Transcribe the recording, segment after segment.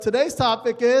Today's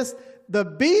topic is the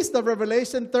beast of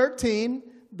Revelation 13,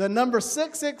 the number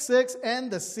 666, and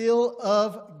the seal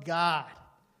of God.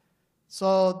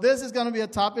 So this is going to be a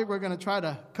topic we're going to try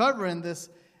to cover in this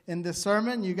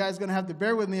sermon. You guys are going to have to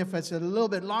bear with me if it's a little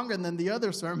bit longer than the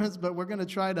other sermons, but we're going to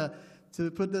try to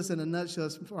put this in a nutshell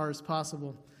as far as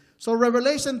possible. So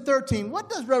Revelation 13, what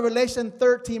does Revelation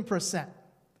 13 present?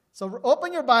 So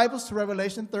open your Bibles to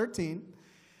Revelation 13.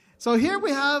 So here we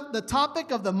have the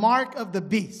topic of the mark of the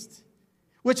beast,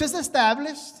 which is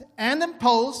established and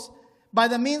imposed by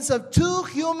the means of two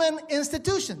human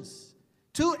institutions,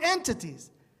 two entities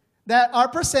that are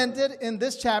presented in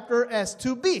this chapter as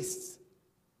two beasts.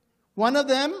 One of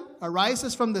them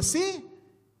arises from the sea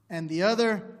and the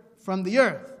other from the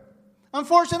earth.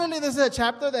 Unfortunately, this is a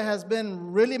chapter that has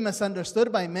been really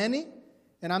misunderstood by many.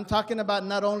 And I'm talking about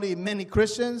not only many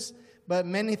Christians, but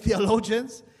many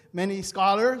theologians, many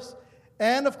scholars.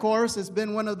 And of course, it's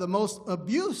been one of the most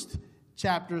abused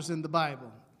chapters in the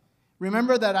Bible.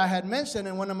 Remember that I had mentioned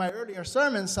in one of my earlier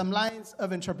sermons some lines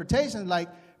of interpretation like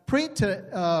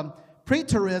preterism,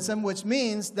 which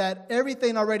means that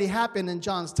everything already happened in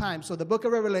John's time. So the book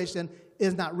of Revelation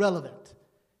is not relevant.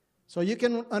 So you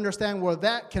can understand where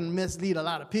that can mislead a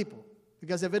lot of people.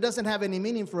 Because if it doesn't have any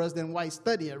meaning for us, then why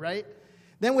study it, right?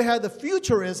 Then we have the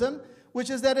futurism, which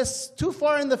is that it's too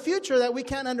far in the future that we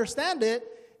can't understand it,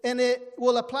 and it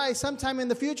will apply sometime in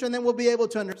the future, and then we'll be able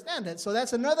to understand it. So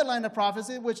that's another line of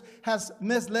prophecy which has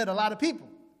misled a lot of people.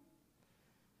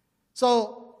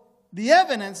 So the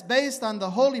evidence based on the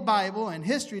Holy Bible and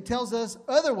history tells us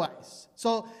otherwise.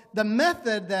 So the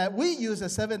method that we use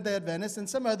as Seventh-day Adventists and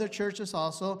some other churches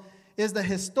also is the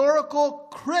historical,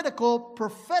 critical,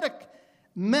 prophetic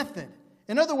method.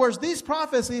 In other words, these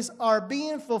prophecies are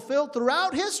being fulfilled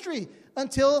throughout history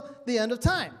until the end of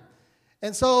time.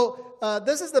 And so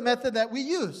this is the method that we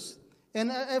use.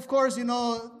 And of course, you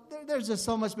know, there's just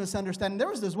so much misunderstanding. There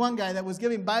was this one guy that was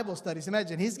giving Bible studies.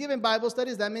 Imagine, he's giving Bible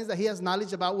studies. That means that he has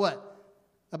knowledge about what?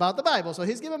 About the Bible. So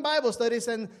he's giving Bible studies,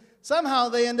 and somehow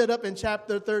they ended up in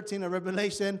chapter 13 of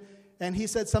Revelation. And he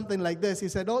said something like this. He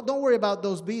said, don't worry about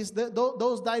those beasts.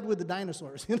 Those died with the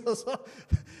dinosaurs. So,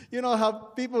 you know how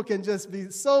people can just be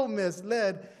so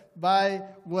misled by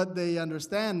what they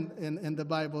understand in the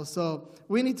Bible. So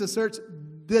we need to search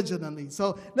diligently.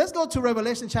 So let's go to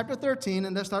Revelation chapter 13,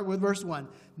 and let's start with verse 1.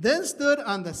 Then stood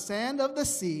on the sand of the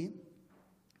sea,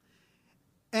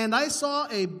 and I saw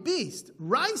a beast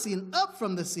rising up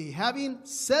from the sea, having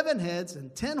 7 heads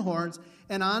and 10 horns,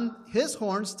 and on his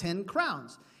horns 10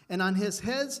 crowns, and on his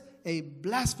heads a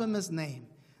blasphemous name.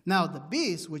 Now the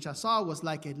beast which I saw was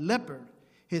like a leopard.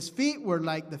 His feet were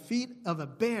like the feet of a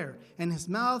bear, and his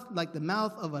mouth like the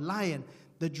mouth of a lion.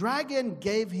 The dragon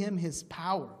gave him his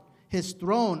power, his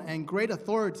throne, and great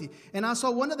authority. And I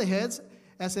saw one of the heads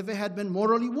as if it had been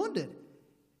mortally wounded,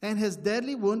 and his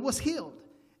deadly wound was healed.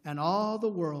 And all the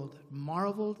world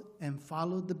marveled and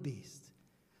followed the beast.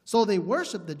 So they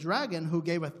worshiped the dragon who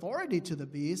gave authority to the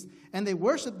beast, and they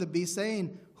worshiped the beast,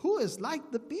 saying, "Who is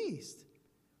like the beast?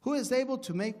 Who is able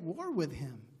to make war with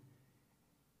him?"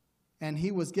 And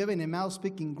he was given a mouth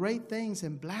speaking great things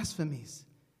and blasphemies.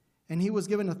 And he was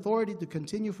given authority to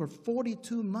continue for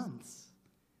 42 months.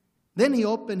 Then he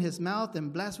opened his mouth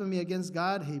and blasphemed against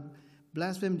God. He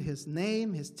blasphemed his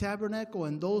name, his tabernacle,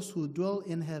 and those who dwell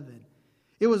in heaven.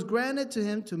 It was granted to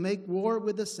him to make war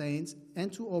with the saints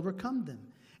and to overcome them.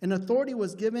 And authority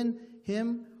was given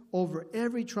him over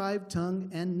every tribe, tongue,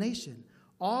 and nation.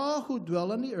 All who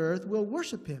dwell on the earth will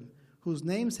worship him, whose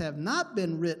names have not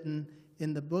been written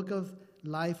in the book of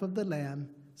life of the Lamb,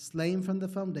 slain from the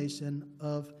foundation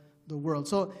of the world.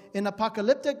 So in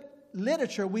apocalyptic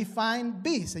literature, we find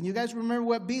beasts. And you guys remember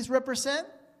what beasts represent?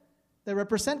 They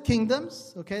represent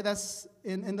kingdoms. Okay, that's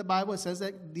in the Bible. It says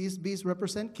that these beasts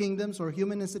represent kingdoms or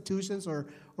human institutions or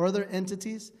other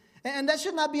entities. And that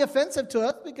should not be offensive to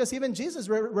us, because even Jesus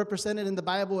represented in the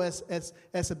Bible as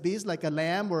a beast, like a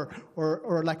lamb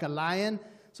or like a lion.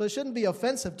 So it shouldn't be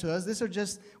offensive to us. These are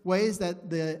just ways that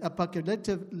the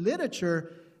apocalyptic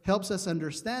literature helps us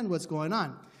understand what's going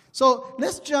on. So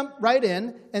let's jump right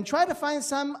in and try to find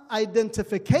some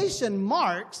identification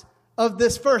marks of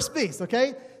this first beast,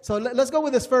 okay? So let's go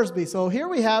with this first beast. So here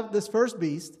we have this first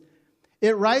beast.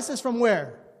 It rises from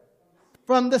where?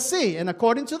 From the sea. And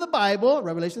according to the Bible,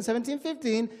 Revelation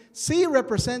 17:15, sea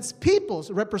represents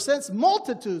peoples, represents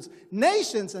multitudes,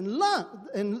 nations, and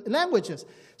languages.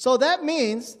 So that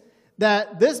means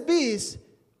that this beast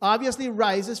obviously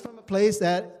rises from a place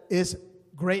that is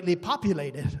greatly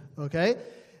populated, okay?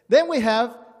 Then we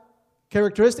have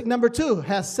characteristic number 2,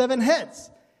 has 7 heads.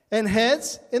 And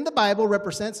heads in the Bible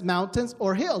represents mountains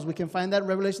or hills. We can find that in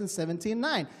Revelation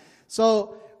 17:9.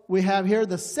 So we have here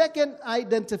the second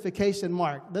identification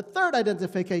mark. The third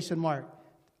identification mark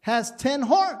has 10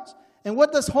 horns. And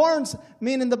what does horns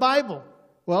mean in the Bible?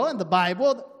 Well, in the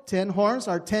Bible, 10 horns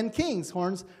are 10 kings.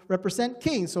 Horns represent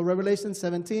kings. So Revelation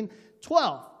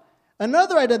 17:12.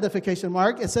 Another identification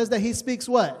mark, it says that he speaks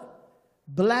what?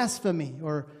 Blasphemy,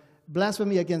 or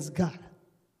blasphemy against God.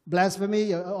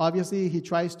 Blasphemy, obviously, he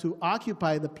tries to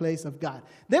occupy the place of God.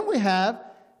 Then we have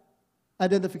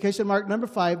identification mark number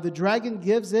 5. The dragon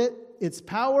gives it its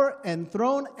power and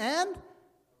throne and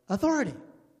authority.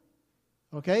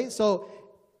 Okay, so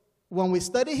when we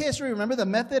study history, remember the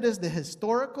method is the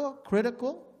historical,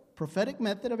 critical, prophetic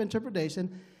method of interpretation.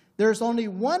 There's only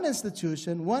one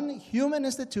institution, one human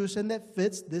institution that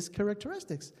fits these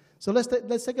characteristics. So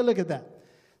let's take a look at that.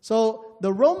 So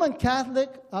the Roman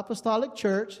Catholic Apostolic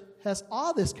Church has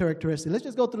all these characteristics. Let's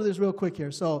just go through this real quick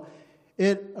here. So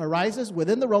it arises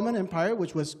within the Roman Empire,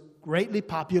 which was greatly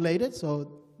populated.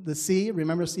 So the sea,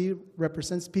 remember, sea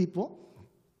represents people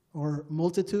or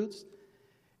multitudes.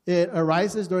 It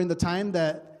arises during the time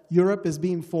that Europe is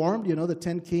being formed, the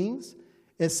 10 kings.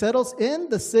 It settles in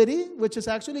the city, which is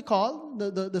actually called,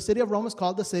 the city of Rome is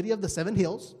called the city of the 7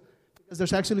 hills, because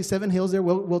there's actually 7 hills there.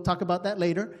 We'll talk about that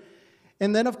later.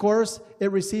 And then, of course,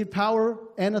 it received power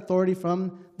and authority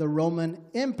from the Roman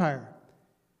Empire.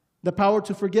 The power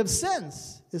to forgive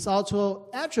sins is also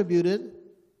attributed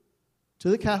to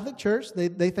the Catholic Church.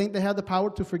 They think they have the power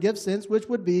to forgive sins, which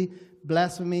would be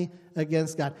blasphemy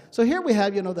against God. So here we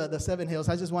have, the 7 hills.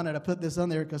 I just wanted to put this on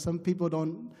there because some people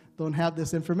don't have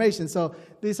this information. So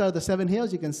these are the 7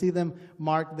 hills. You can see them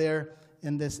marked there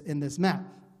in this map.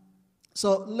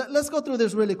 So let's go through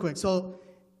this really quick. So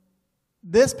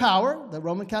this power, the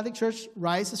Roman Catholic Church,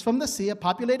 rises from the sea, a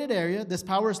populated area. This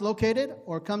power is located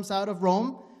or comes out of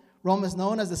Rome. Rome is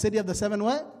known as the city of the 7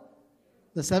 what?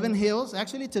 The 7 hills.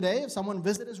 Actually, today, if someone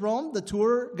visits Rome, the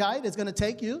tour guide is going to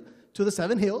take you to the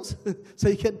 7 hills, so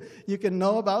you can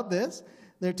know about this.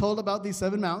 They're told about these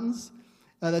 7 mountains.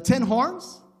 The 10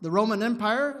 horns, the Roman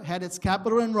Empire had its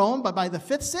capital in Rome, but by the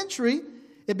 5th century,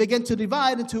 it began to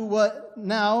divide into what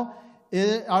now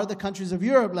are the countries of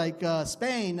Europe, like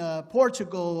Spain,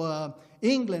 Portugal,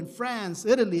 England, France,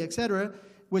 Italy, etc.,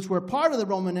 which were part of the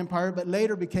Roman Empire, but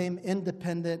later became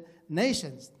independent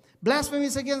nations.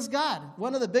 Blasphemies against God.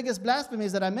 One of the biggest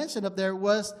blasphemies that I mentioned up there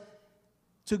was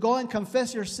to go and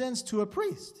confess your sins to a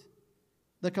priest,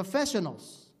 the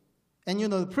confessionals. And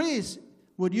the priest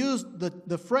would use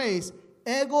the phrase,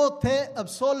 ego te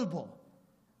absolvo.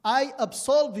 I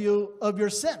absolve you of your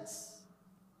sins.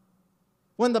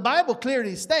 When the Bible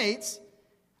clearly states,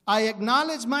 I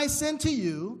acknowledge my sin to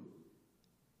you,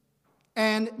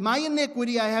 and my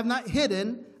iniquity I have not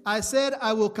hidden. I said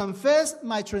I will confess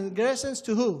my transgressions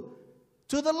to who?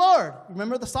 To the Lord.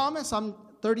 Remember the psalmist, Psalm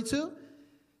 32?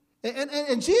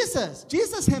 And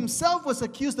Jesus himself was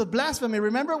accused of blasphemy.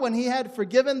 Remember when he had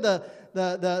forgiven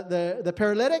the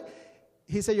paralytic?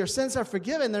 He said, your sins are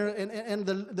forgiven. And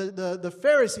the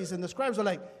Pharisees and the scribes were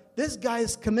like, this guy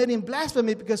is committing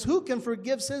blasphemy because who can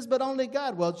forgive sins but only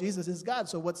God? Well, Jesus is God,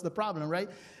 so what's the problem, right?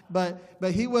 But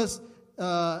he was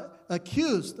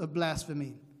accused of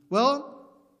blasphemy. Well,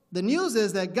 the news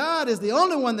is that God is the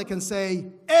only one that can say,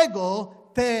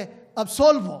 ego te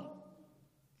absolvo.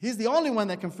 He's the only one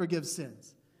that can forgive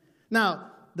sins.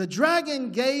 Now, the dragon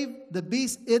gave the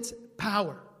beast its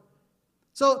power.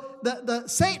 So the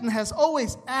Satan has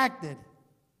always acted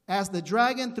as the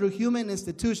dragon through human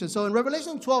institutions. So in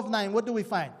Revelation 12:9, what do we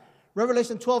find?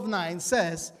 Revelation 12:9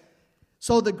 says,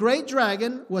 so the great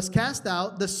dragon was cast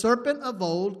out, the serpent of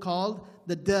old called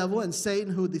the devil and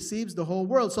Satan, who deceives the whole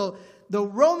world. So the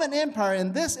Roman Empire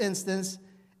in this instance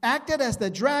acted as the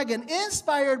dragon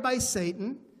inspired by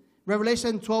Satan.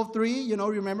 Revelation 12:3,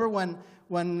 remember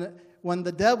when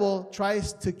the devil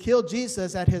tries to kill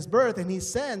Jesus at his birth, and he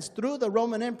sends through the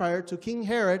Roman Empire to King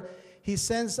Herod, he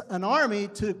sends an army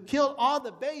to kill all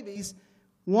the babies,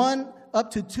 1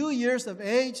 up to 2 years of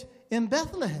age in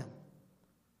Bethlehem.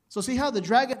 So see how the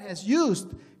dragon has used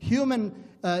human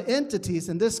entities,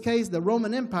 in this case the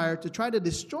Roman Empire, to try to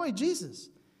destroy Jesus.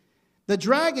 The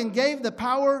dragon gave the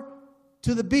power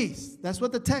to the beast. That's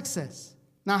what the text says.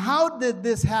 Now, how did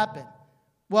this happen?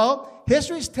 Well,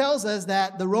 history tells us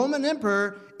that the Roman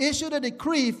emperor issued a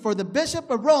decree for the bishop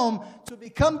of Rome to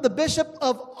become the bishop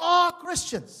of all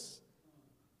Christians.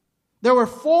 There were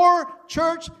 4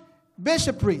 church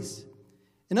bishoprics.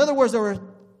 In other words, there were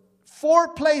 4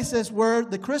 places where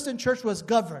the Christian church was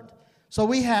governed. So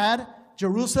we had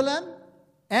Jerusalem,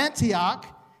 Antioch,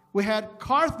 we had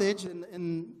Carthage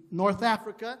in North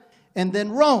Africa, and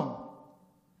then Rome.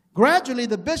 Gradually,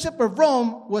 the bishop of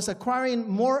Rome was acquiring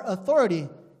more authority.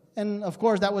 And of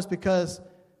course, that was because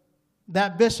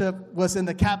that bishop was in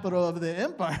the capital of the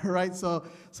empire, right? So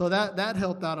that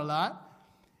helped out a lot.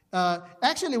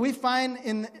 Actually, we find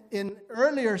in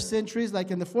earlier centuries,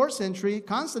 like in the 4th century,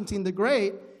 Constantine the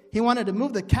Great, he wanted to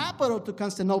move the capital to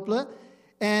Constantinople,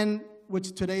 and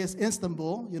which today is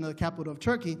Istanbul, the capital of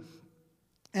Turkey.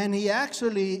 And he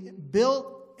actually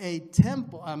built a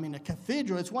temple, a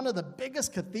cathedral. It's one of the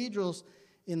biggest cathedrals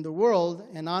in the world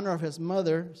in honor of his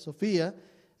mother, Sophia.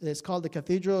 It's called the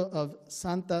Cathedral of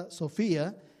Santa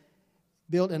Sofia,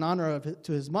 built in honor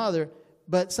to his mother.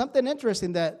 But something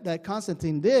interesting that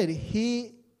Constantine did,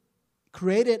 he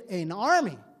created an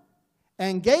army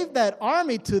and gave that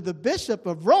army to the Bishop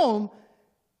of Rome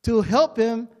to help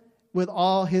him with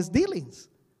all his dealings.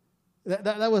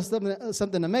 That was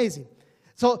something amazing.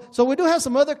 So we do have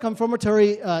some other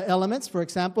confirmatory elements. For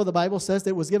example, the Bible says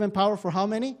that it was given power for how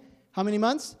many? How many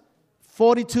months?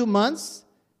 42 months.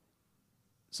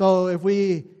 So if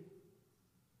we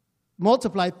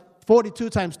multiply 42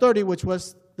 times 30, which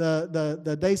was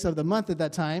the days of the month at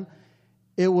that time,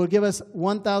 it will give us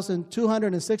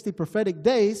 1,260 prophetic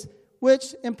days,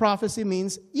 which in prophecy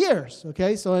means years.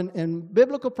 Okay, so in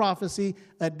biblical prophecy,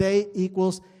 a day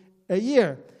equals a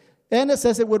year. And it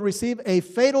says it would receive a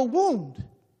fatal wound.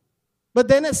 But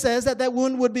then it says that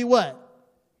wound would be what?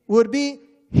 Would be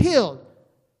healed.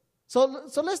 So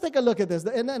let's take a look at this.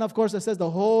 And then, of course, it says the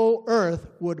whole earth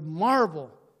would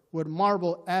marvel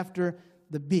after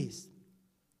the beast.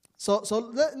 So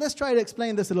let's try to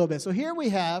explain this a little bit. So here we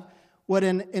have what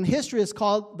in history is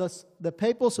called the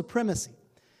papal supremacy.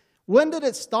 When did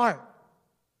it start?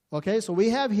 Okay, so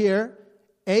we have here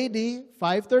AD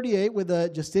 538 with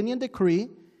the Justinian decree.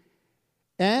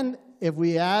 And if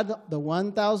we add the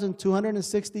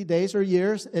 1,260 days or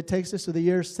years, it takes us to the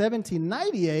year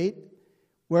 1798,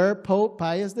 where Pope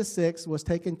Pius VI was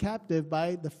taken captive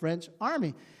by the French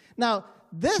army. Now,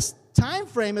 this time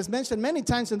frame is mentioned many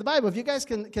times in the Bible. If you guys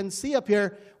can see up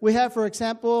here, we have, for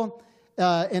example,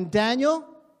 in Daniel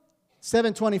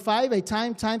 7:25, a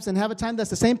time, times, and half a time.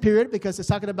 That's the same period because it's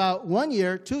talking about 1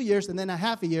 year, 2 years, and then a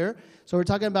half a year. So we're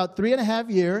talking about 3.5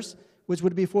 years, which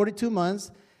would be 42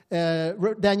 months.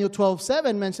 Daniel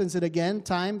 12:7 mentions it again,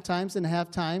 time, times, and half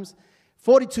times.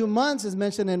 42 months is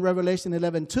mentioned in Revelation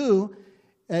 11:2.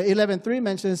 11:3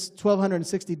 mentions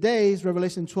 1,260 days.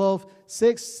 Revelation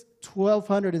 12:6,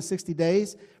 1,260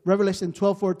 days. Revelation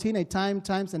 12:14, a time,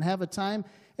 times, and half a time.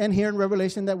 And here in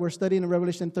Revelation that we're studying in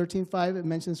Revelation 13:5, it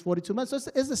mentions 42 months. So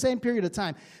it's the same period of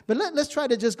time. But let's try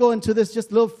to just go into this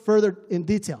just a little further in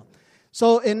detail.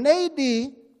 So in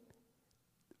AD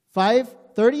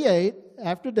 538,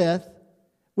 after death,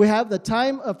 we have the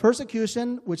time of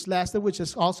persecution, which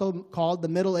is also called the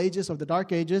Middle Ages or the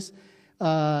Dark Ages,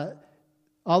 all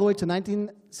the way to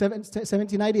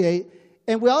 1798.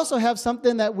 And we also have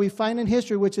something that we find in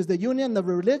history, which is the union of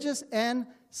religious and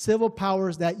civil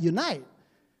powers that unite.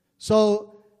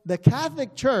 So the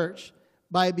Catholic Church,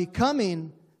 by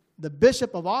becoming the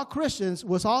bishop of all Christians,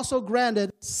 was also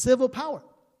granted civil power.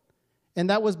 And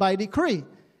that was by decree.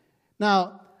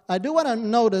 Now, I do want to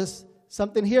notice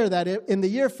something here, that in the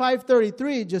year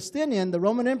 533, Justinian, the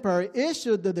Roman Emperor,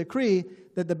 issued the decree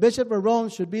that the Bishop of Rome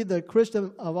should be the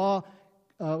Christian of all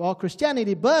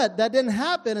Christianity, but that didn't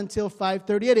happen until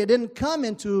 538. It didn't come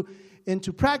into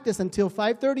practice until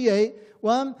 538,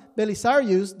 when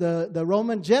Belisarius, the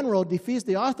Roman general, defeats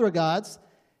the Ostrogoths,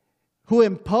 who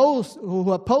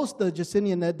opposed the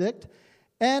Justinian edict.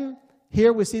 And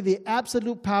here we see the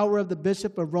absolute power of the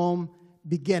Bishop of Rome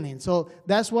beginning. So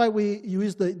that's why we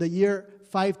use the year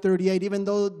 538, even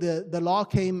though the law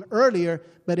came earlier,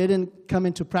 but it didn't come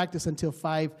into practice until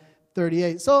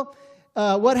 538. So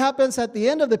what happens at the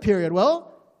end of the period?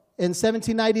 Well, in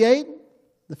 1798,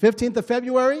 the 15th of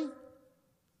February,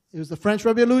 it was the French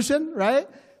Revolution, right?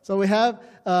 So we have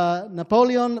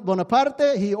Napoleon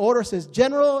Bonaparte. He orders his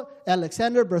general,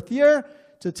 Alexander Berthier,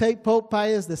 to take Pope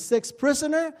Pius VI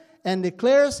prisoner and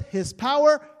declares his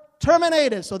power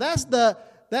terminated. So that's the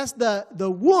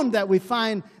wound that we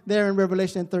find there in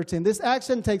Revelation 13. This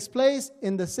action takes place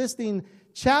in the Sistine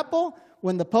Chapel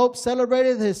when the Pope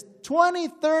celebrated his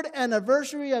 23rd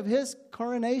anniversary of his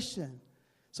coronation.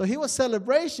 So he was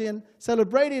celebrating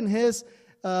his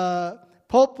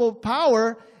papal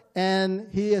power, and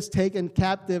he is taken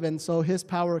captive, and so his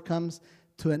power comes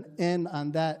to an end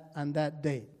on that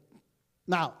day.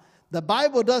 Now, the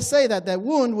Bible does say that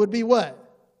wound would be what?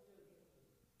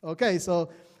 Okay, so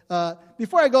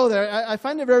before I go there, I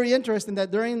find it very interesting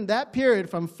that during that period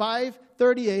from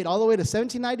 538 all the way to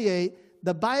 1798,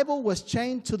 the Bible was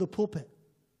chained to the pulpit.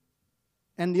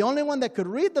 And the only one that could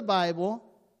read the Bible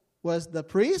was the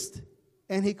priest,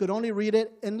 and he could only read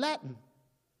it in Latin.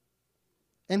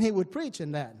 And he would preach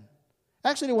in Latin.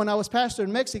 Actually, when I was pastor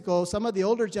in Mexico, some of the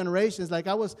older generations, like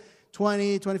I was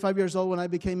 20, 25 years old when I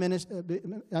became minister,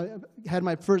 I had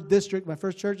my first district, my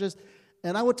first churches,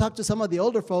 and I would talk to some of the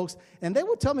older folks, and they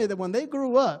would tell me that when they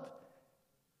grew up,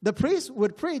 the priest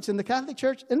would preach in the Catholic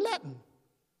Church in Latin.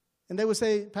 And they would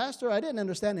say, Pastor, I didn't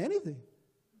understand anything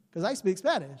because I speak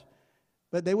Spanish.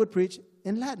 But they would preach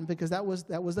in Latin because that was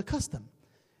the custom.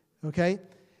 Okay?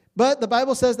 But the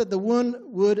Bible says that the wound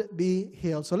would be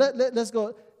healed. So let's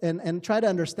go and try to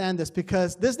understand this,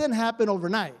 because this didn't happen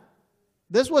overnight.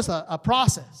 This was a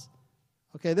process.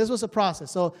 Okay, this was a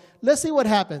process. So let's see what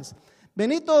happens.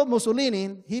 Benito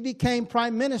Mussolini, he became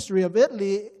prime minister of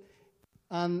Italy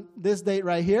on this date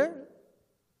right here,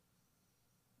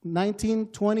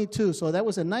 1922. So that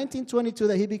was in 1922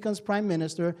 that he becomes prime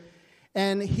minister.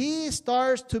 And he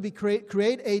starts to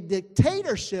create a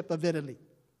dictatorship of Italy.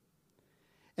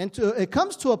 And it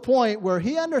comes to a point where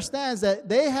he understands that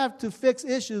they have to fix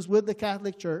issues with the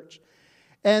Catholic Church.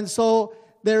 And so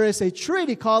there is a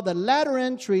treaty called the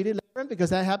Lateran Treaty, because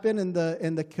that happened in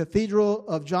the Cathedral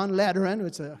of John Lateran.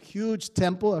 It's a huge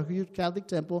temple, a huge Catholic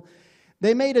temple.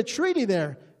 They made a treaty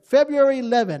there, February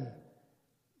 11,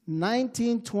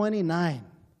 1929,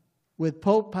 with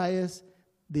Pope Pius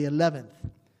XI.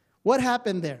 What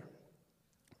happened there?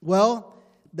 Well,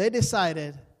 they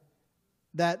decided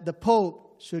that the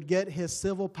Pope should get his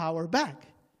civil power back.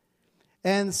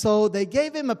 And so they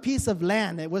gave him a piece of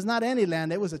land. It was not any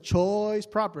land. It was a choice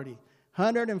property,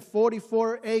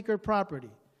 144-acre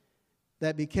property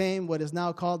that became what is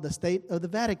now called the State of the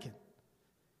Vatican.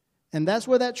 And that's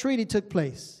where that treaty took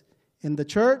place, in the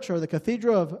church or the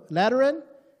Cathedral of Lateran,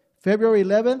 February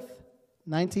 11th,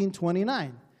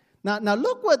 1929. Now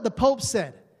look what the Pope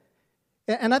said.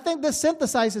 And I think this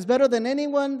synthesizes better than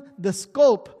anyone the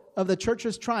scope of the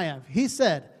church's triumph. He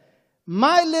said,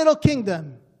 "My little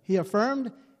kingdom," he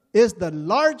affirmed, "is the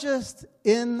largest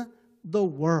in the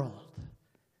world."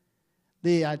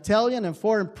 The Italian and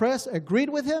foreign press agreed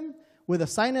with him, with the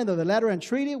signing of the Lateran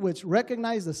Treaty, which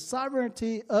recognized the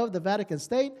sovereignty of the Vatican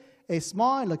State, a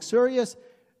small and luxurious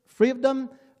fiefdom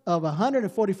of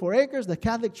 144 acres. The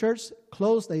Catholic Church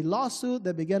closed a lawsuit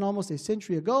that began almost a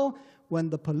century ago, when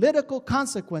the political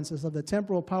consequences of the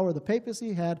temporal power of the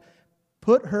papacy had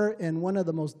put her in one of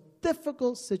the most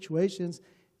difficult situations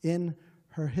in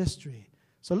her history.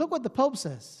 So look what the Pope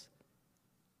says.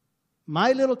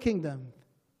 My little kingdom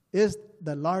is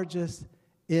the largest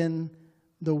in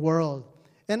the world.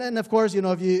 And of course, you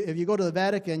know, if you go to the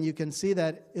Vatican, you can see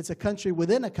that it's a country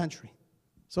within a country.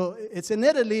 So it's in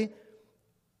Italy,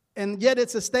 and yet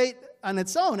it's a state on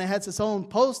its own. It has its own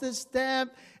postage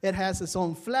stamp. It has its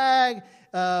own flag.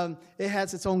 It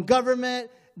has its own government.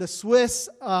 The Swiss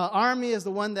army is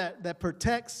the one that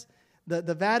protects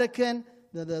the Vatican,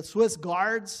 the Swiss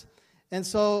guards. And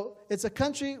so it's a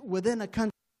country within a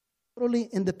country, totally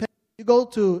independent. You go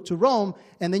to Rome,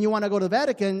 and then you want to go to the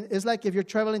Vatican, it's like if you're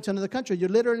traveling to another country. You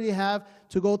literally have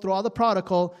to go through all the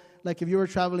protocol, like if you were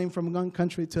traveling from one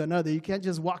country to another. You can't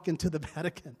just walk into the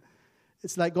Vatican.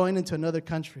 It's like going into another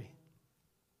country.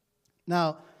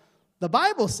 Now, the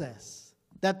Bible says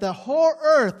that the whole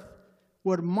earth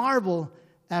would marvel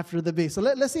after the beast. So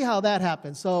let's see how that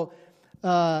happens. So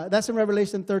that's in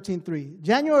Revelation 13:3.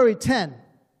 January 10,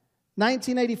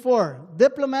 1984,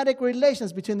 diplomatic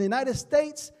relations between the United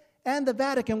States and the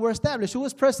Vatican were established. Who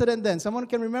was president then? Someone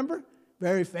can remember?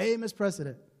 Very famous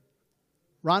president.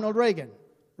 Ronald Reagan.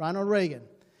 Ronald Reagan.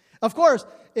 Of course,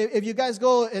 if you guys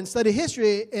go and study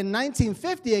history, in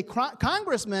 1950, a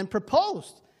congressman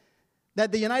proposed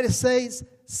that the United States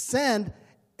send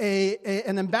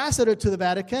an ambassador to the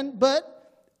Vatican, but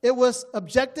it was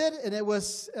objected, and it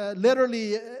was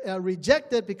literally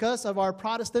rejected because of our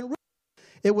Protestant roots.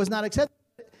 It was not accepted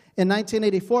in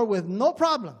 1984 with no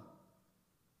problem.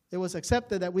 It was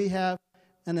accepted that we have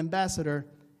an ambassador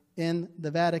in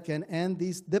the Vatican, and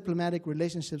these diplomatic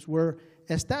relationships were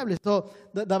established. So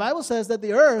the Bible says that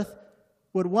the earth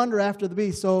would wonder after the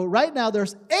beast. So right now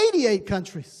there's 88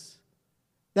 countries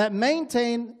that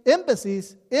maintain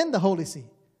embassies in the Holy See.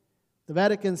 The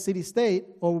Vatican City-State,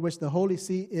 over which the Holy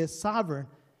See is sovereign,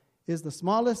 is the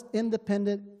smallest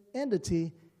independent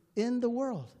entity in the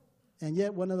world, and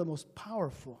yet one of the most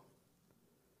powerful.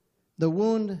 The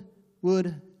wound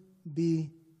would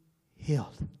be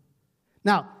healed.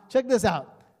 Now, check this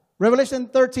out. Revelation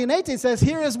 13:18 says,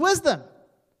 "Here is wisdom.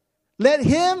 Let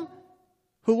him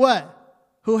who what?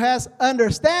 Who has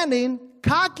understanding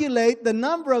calculate the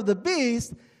number of the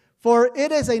beast, for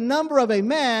it is a number of a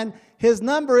man. His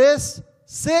number is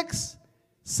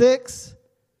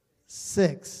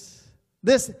 666.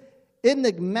 This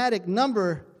enigmatic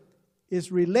number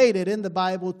is related in the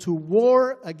Bible to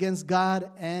war against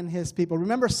God and his people.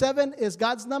 Remember, 7 is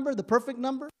God's number, the perfect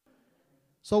number?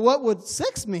 So what would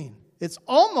 6 mean? It's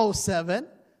almost 7.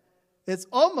 It's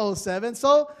almost 7.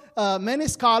 So many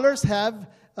scholars have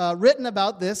written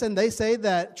about this, and they say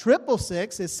that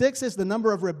 666 is the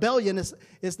number of rebellion,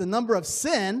 is the number of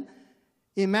sin.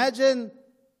 Imagine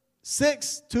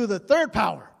 6 to the third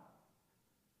power.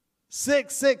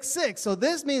 666. So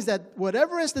this means that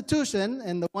whatever institution,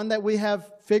 and the one that we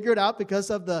have figured out because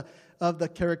of the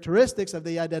characteristics of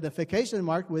the identification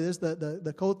mark, which is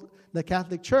the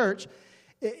Catholic Church,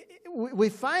 we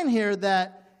find here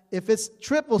that if it's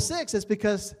 666, it's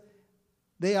because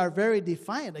they are very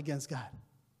defiant against God.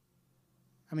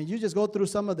 I mean, you just go through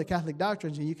some of the Catholic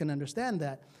doctrines and you can understand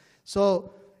that.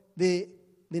 So the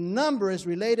number is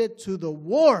related to the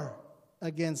war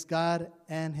against God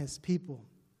and his people.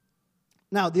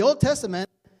 Now, the Old Testament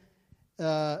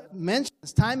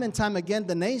mentions time and time again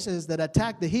the nations that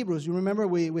attacked the Hebrews. You remember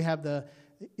we have the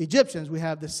Egyptians, we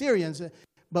have the Syrians.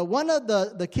 But one of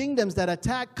the kingdoms that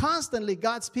attacked constantly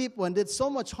God's people and did so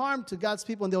much harm to God's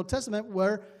people in the Old Testament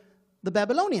were the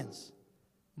Babylonians.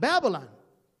 Babylon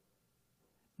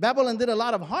did a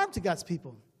lot of harm to God's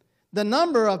people. The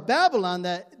number of Babylon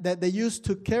that they used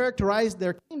to characterize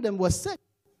their kingdom was 6.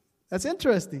 That's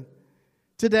interesting.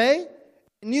 Today,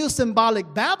 new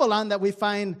symbolic Babylon that we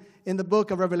find in the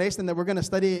book of Revelation that we're going to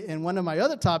study in one of my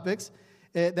other topics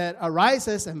that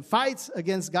arises and fights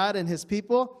against God and his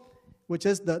people, which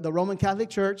is the Roman Catholic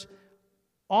Church,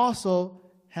 also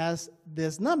has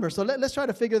this number. So let's try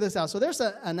to figure this out. So there's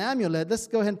an amulet. Let's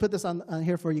go ahead and put this on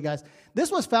here for you guys. This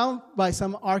was found by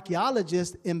some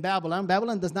archaeologists in Babylon.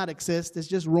 Babylon does not exist. It's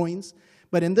just ruins.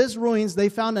 But in these ruins, they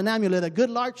found an amulet, a good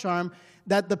luck charm,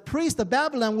 that the priest of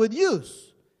Babylon would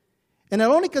use. And it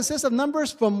only consists of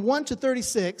numbers from 1 to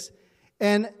 36.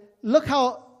 And look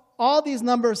how all these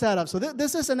numbers add up. So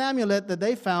this is an amulet that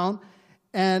they found.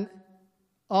 And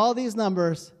all these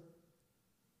numbers,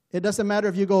 it doesn't matter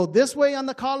if you go this way on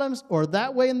the columns or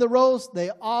that way in the rows, they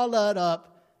all add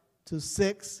up to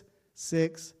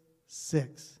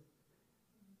 666.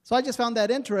 So I just found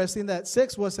that interesting, that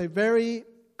 6 was a very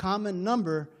common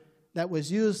number that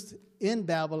was used in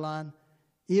Babylon,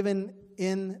 even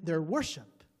in their worship.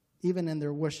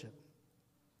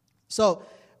 So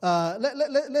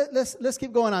let's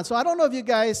keep going on. So I don't know if you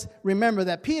guys remember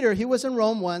that Peter, he was in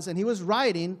Rome once, and he was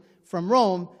writing from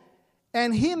Rome,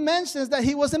 and he mentions that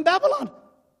he was in Babylon.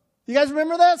 You guys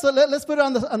remember that? So let's put it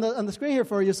on the screen here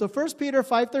for you. So 1 Peter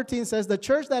 5:13 says, the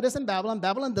church that is in Babylon,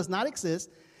 Babylon does not exist,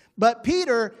 but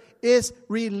Peter is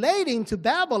relating to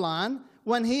Babylon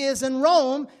when he is in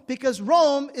Rome, because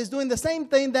Rome is doing the same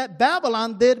thing that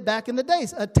Babylon did back in the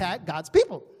days, attack God's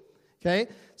people. Okay?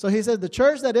 So he says, the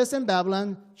church that is in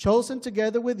Babylon, chosen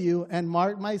together with you, and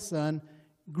Mark, my son,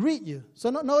 greet you.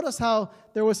 So notice how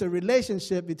there was a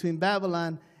relationship between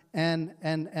Babylon and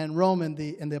Rome in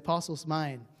the apostles'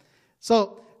 mind.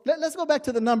 So let's go back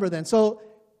to the number then. So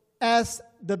as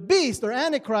the beast or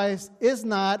Antichrist is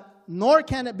not, nor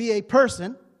can it be a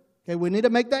person. Okay, we need to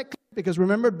make that clear, because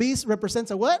remember, beast represents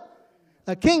a what?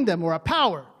 A kingdom or a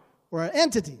power or an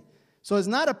entity. So it's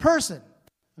not a person.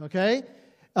 Okay?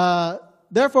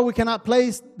 Therefore, we cannot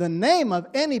place the name of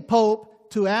any pope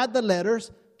to add the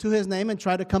letters to his name and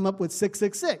try to come up with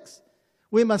 666.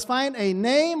 We must find a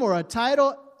name or a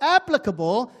title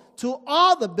applicable to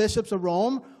all the bishops of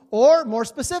Rome, or more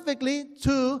specifically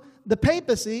to the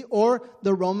papacy or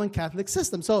the Roman Catholic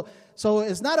system. So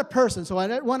it's not a person. So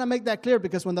I want to make that clear,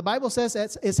 because when the Bible says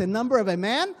it's a number of a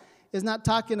man, it's not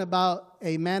talking about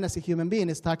a man as a human being.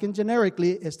 It's talking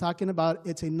generically. It's talking about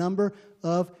it's a number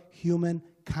of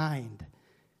humankind.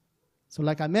 So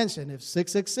like I mentioned, if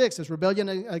 666 is rebellion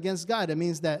against God, it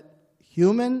means that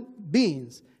human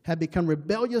beings have become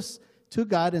rebellious to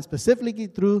God, and specifically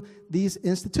through these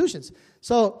institutions.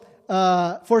 So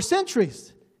for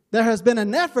centuries, there has been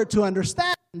an effort to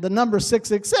understand the number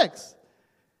 666,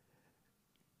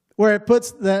 where it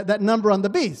puts that number on the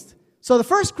beast. So the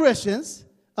first Christians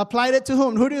applied it to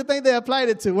whom? Who do you think they applied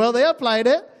it to? Well, they applied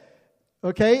it,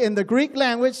 okay, in the Greek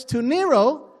language to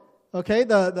Nero, okay,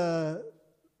 the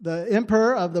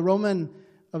emperor of the Roman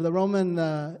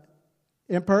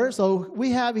emperor. So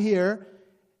we have here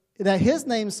that his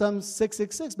name sums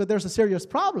 666, but there's a serious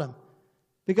problem.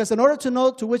 Because in order to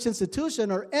know to which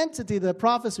institution or entity the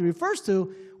prophecy refers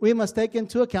to, we must take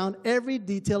into account every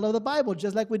detail of the Bible,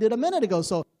 just like we did a minute ago.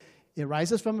 So it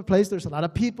rises from a place, there's a lot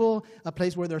of people, a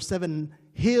place where there's 7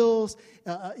 hills,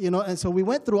 and so we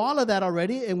went through all of that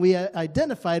already, and we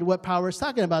identified what power is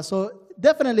talking about. So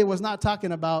definitely was not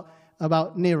talking about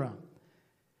Nero.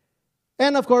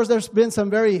 And, of course, there's been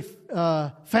some very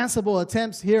fanciful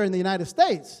attempts here in the United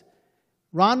States.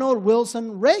 Ronald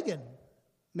Wilson Reagan,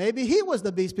 maybe he was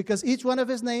the beast because each one of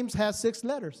his names has 6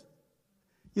 letters.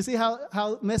 You see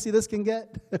how messy this can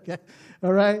get? Okay,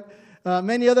 all right?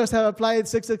 Many others have applied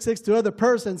 666 to other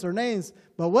persons or names,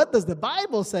 but what does the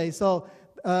Bible say? So,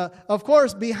 of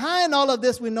course, behind all of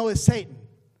this we know is Satan.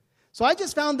 So I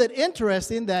just found it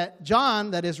interesting that John,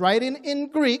 that is writing in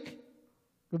Greek,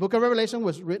 the book of Revelation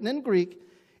was written in Greek.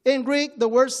 In Greek, the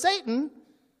word Satan,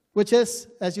 which is,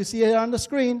 as you see here on the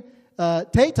screen,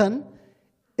 Tatan,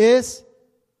 is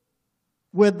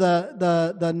with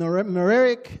the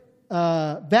numeric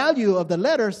value of the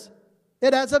letters,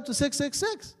 it adds up to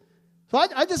 666. So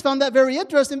I just found that very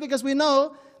interesting because we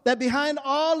know that behind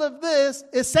all of this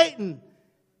is Satan.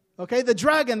 Okay, the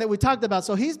dragon that we talked about.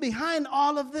 So he's behind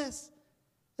all of this.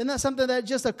 Isn't that something that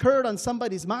just occurred on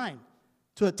somebody's mind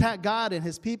to attack God and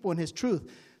his people and his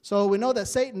truth? So we know that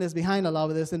Satan is behind a lot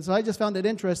of this. And so I just found it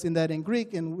interesting that in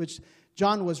Greek, in which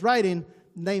John was writing,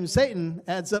 the name Satan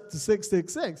adds up to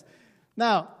 666.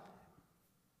 Now,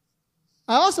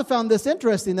 I also found this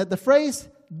interesting that the phrase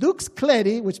Dux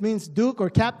Cledi, which means duke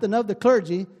or captain of the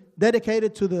clergy,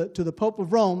 dedicated to the Pope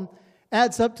of Rome,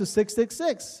 adds up to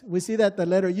 666. We see that the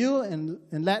letter U in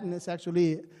Latin is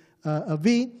actually a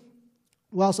V.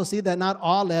 We also see that not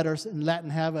all letters in Latin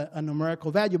have a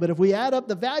numerical value. But if we add up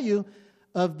the value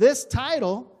of this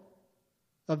title,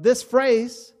 of this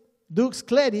phrase, Dux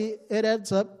Cledi, it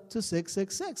adds up to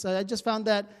 666. I just found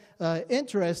that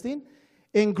interesting.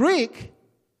 In Greek,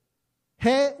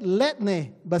 He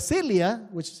Letne Basilia,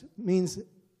 which means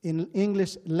in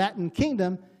English Latin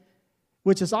kingdom,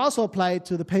 which is also applied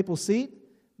to the papal seat,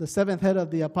 the 7th head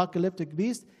of the apocalyptic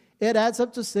beast, it adds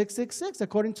up to 666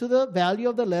 according to the value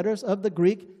of the letters of the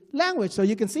Greek language. So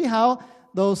you can see how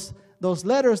those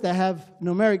letters that have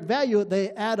numeric value,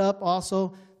 they add up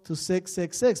also to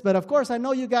 666. But of course, I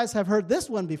know you guys have heard this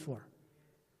one before.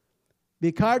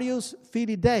 Vicarius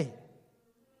Filii Dei.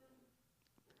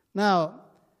 Now,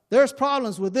 there's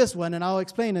problems with this one, and I'll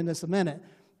explain in just a minute.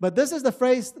 But this is the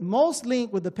phrase most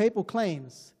linked with the papal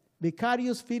claims.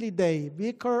 Vicarius Filii Dei,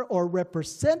 vicar or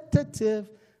representative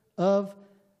of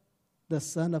the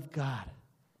Son of God.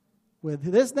 With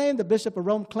this name, the Bishop of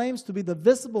Rome claims to be the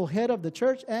visible head of the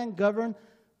church and govern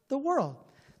the world.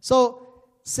 So,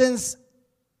 since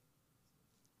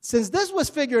this was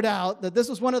figured out, that this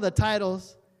was one of the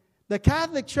titles, the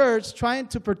Catholic Church, trying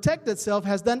to protect itself,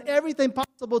 has done everything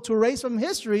possible to erase from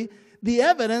history the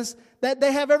evidence that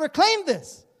they have ever claimed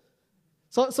this.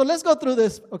 So let's go through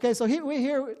this. Okay, so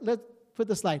let's put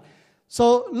the slide.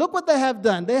 So look what they have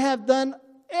done. They have done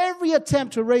every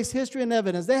attempt to erase history and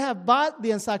evidence. They have bought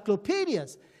the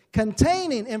encyclopedias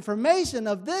containing information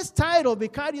of this title,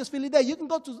 Vicarius Filii Dei. You can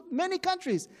go to many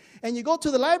countries, and you go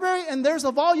to the library, and there's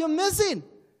a volume missing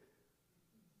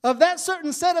of that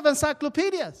certain set of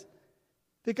encyclopedias.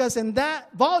 Because in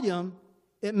that volume,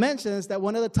 it mentions that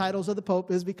one of the titles of the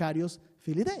Pope is Vicarius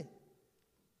Filii Dei.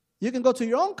 You can go to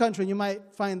your own country and you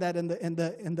might find that in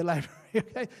the library.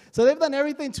 Okay? So they've done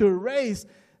everything to erase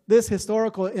this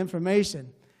historical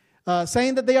information,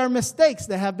 saying that they are mistakes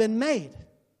that have been made,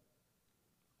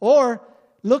 or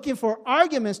looking for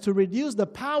arguments to reduce the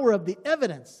power of the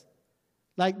evidence,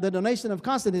 like the donation of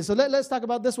Constantine. So let's talk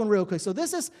about this one real quick. So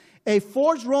this is a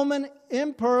forged Roman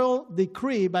imperial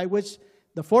decree by which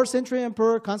the 4th century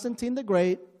emperor Constantine the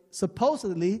Great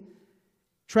supposedly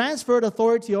transferred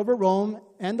authority over Rome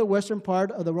and the western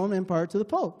part of the Roman Empire to the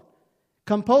Pope.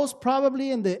 Composed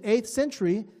probably in the 8th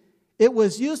century, it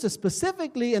was used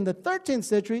specifically in the 13th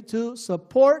century to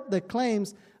support the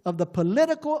claims of the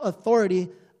political authority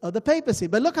of the papacy.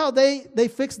 But look how they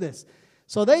fix this.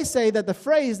 So they say that the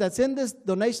phrase that's in this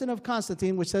donation of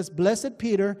Constantine, which says, Blessed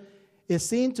Peter, is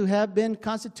seen to have been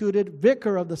constituted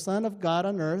vicar of the Son of God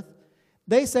on earth.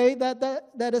 They say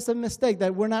that is a mistake,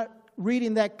 that we're not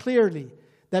reading that clearly.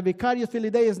 That Vicarius Filii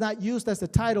Dei is not used as a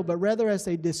title, but rather as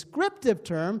a descriptive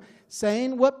term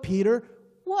saying what Peter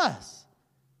was.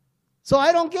 So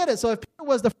I don't get it. So if Peter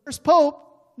was the first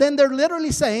pope, then they're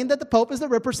literally saying that the pope is the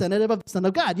representative of the Son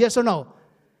of God. Yes or no?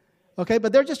 Okay,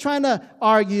 but they're just trying to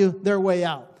argue their way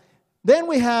out. Then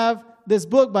we have this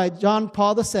book by John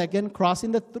Paul II,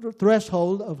 Crossing the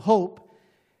Threshold of Hope,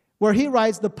 where he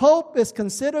writes, the Pope is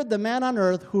considered the man on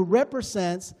earth who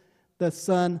represents the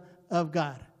Son of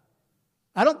God.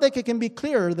 I don't think it can be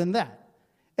clearer than that.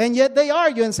 And yet they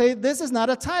argue and say this is not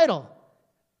a title.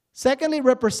 Secondly,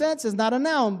 represents is not a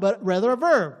noun, but rather a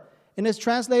verb. And it's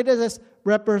translated as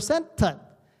representat.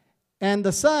 And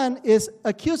the Son is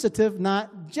accusative,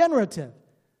 not generative.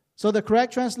 So the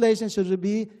correct translation should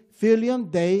be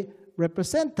Filium Dei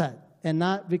representat. and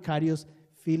not Vicarius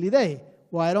Filii Dei.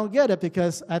 Well, I don't get it,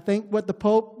 because I think what the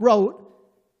Pope wrote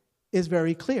is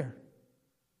very clear.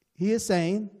 He is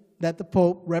saying that the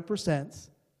Pope represents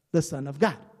the Son of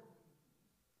God.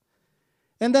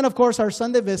 And then, of course, our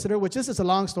Sunday visitor, which this is a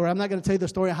long story. I'm not going to tell you the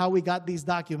story of how we got these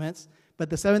documents, but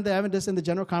the Seventh-day Adventists in the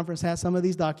General Conference has some of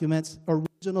these documents,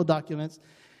 original documents.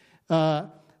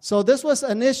 So this was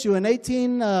an issue in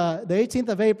the 18th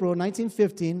of April,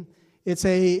 1915. It's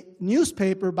a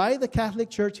newspaper by the Catholic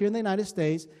Church here in the United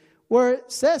States, where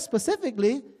it says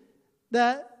specifically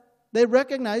that they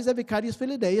recognize that Vicarius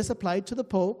Filii Dei is applied to the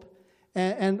Pope.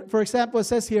 And for example, it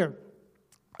says here,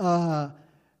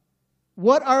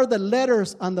 what are the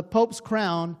letters on the Pope's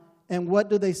crown, and what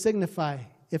do they signify,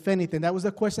 if anything? That was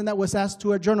a question that was asked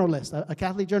to a journalist, a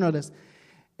Catholic journalist.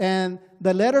 And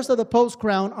the letters of the Pope's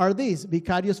crown are these,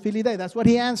 Vicarius Filii Dei. That's what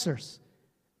he answers,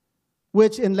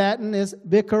 which in Latin is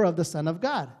Vicar of the Son of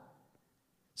God.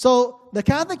 So the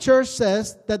Catholic Church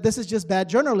says that this is just bad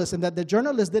journalism, that the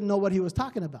journalist didn't know what he was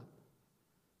talking about,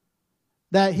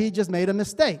 that he just made a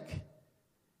mistake.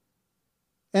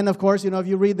 And of course, if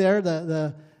you read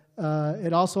there,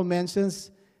 it also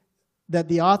mentions that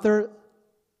the author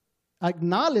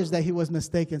acknowledged that he was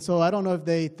mistaken. So I don't know if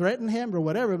they threatened him or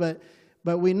whatever,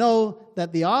 but we know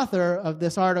that the author of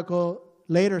this article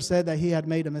later said that he had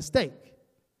made a mistake.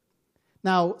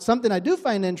 Now, something I do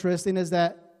find interesting is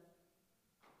that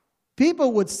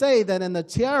people would say that in the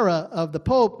tiara of the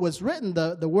Pope was written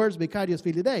the words Vicarius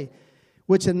Filii Dei,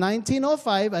 which in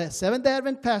 1905, a Seventh-day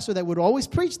Adventist pastor that would always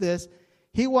preach this,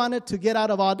 he wanted to get out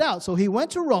of all doubt. So he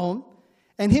went to Rome,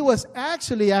 and he was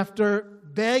actually, after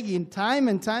begging time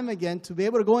and time again to be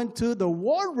able to go into the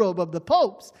wardrobe of the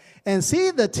popes and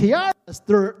see the tiaras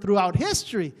throughout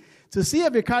history, to see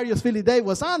if Vicarius Filii Dei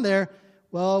was on there.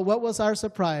 Well, what was our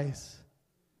surprise?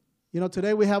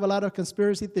 Today we have a lot of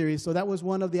conspiracy theories, so that was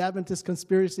one of the Adventist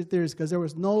conspiracy theories, because there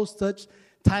was no such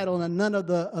title on none of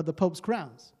the Pope's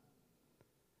crowns.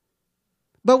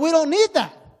 But we don't need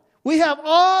that. We have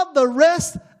all the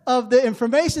rest of the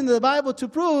information in the Bible to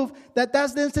prove that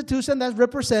that's the institution that's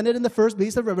represented in the first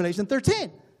beast of Revelation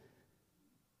 13.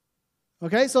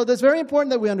 Okay, so it's very important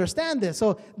that we understand this.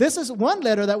 So this is one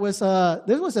letter that was,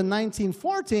 this was in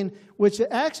 1914, which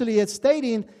actually is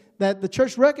stating that the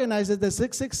church recognizes that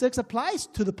 666 applies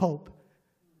to the Pope.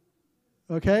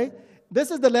 Okay, this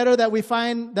is the letter that we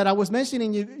find that I was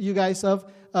mentioning you guys of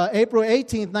April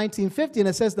 18th, 1950. And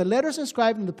it says, the letters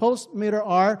inscribed in the Pope's mitre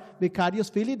are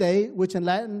Vicarius Filii Dei, which in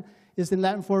Latin is in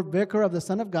Latin for Vicar of the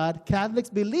Son of God. Catholics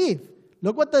believe.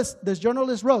 Look what this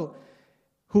journalist wrote,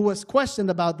 who was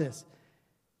questioned about this.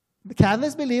 The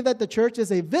Catholics believe that the church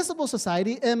is a visible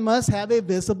society and must have a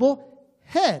visible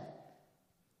head.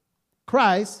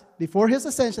 Christ, before his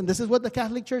ascension, this is what the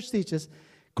Catholic Church teaches,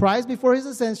 Christ, before his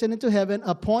ascension into heaven,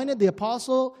 appointed the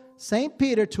apostle St.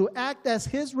 Peter to act as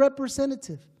his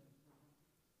representative.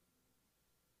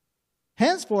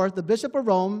 Henceforth, the Bishop of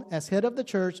Rome, as head of the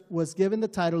church, was given the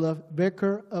title of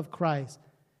Vicar of Christ.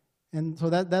 And so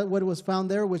that what was found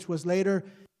there, which was later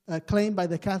claimed by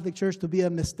the Catholic Church to be a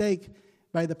mistake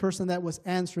by the person that was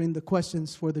answering the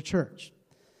questions for the church.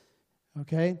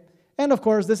 Okay? And of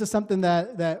course, this is something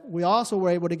that we also were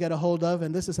able to get a hold of,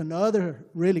 and this is another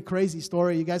really crazy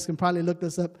story. You guys can probably look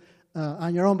this up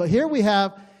on your own. But here we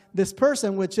have this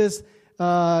person, which is,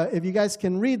 if you guys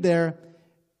can read there,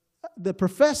 the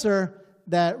professor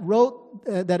that wrote,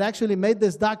 that actually made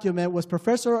this document was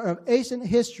professor of ancient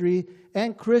history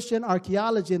and Christian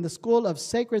archaeology in the School of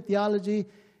Sacred Theology,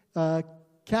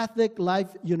 Catholic Life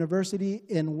University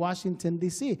in Washington,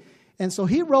 D.C. And so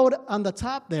he wrote on the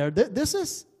top there, this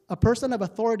is a person of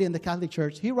authority in the Catholic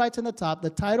Church. He writes on the top, the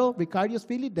title Vicarius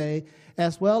Filii Dei,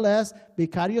 as well as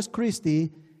Vicarius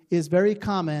Christi, is very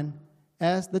common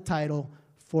as the title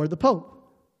for the Pope.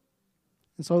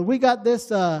 And so we got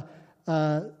this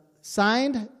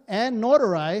signed and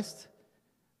notarized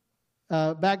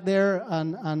back there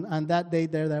on that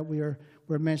date there that we're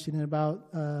mentioning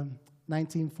about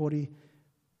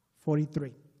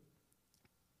 1943.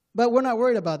 But we're not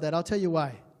worried about that. I'll tell you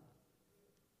why.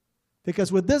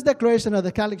 Because with this declaration of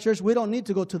the Catholic Church, we don't need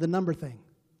to go to the number thing,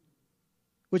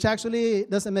 which actually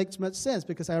doesn't make much sense,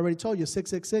 because I already told you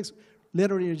 666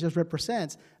 literally just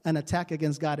represents an attack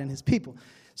against God and his people.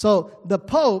 So the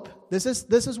Pope, this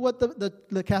is what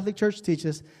the Catholic Church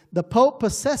teaches, the Pope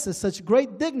possesses such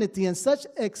great dignity and such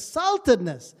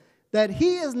exaltedness that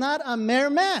he is not a mere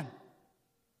man.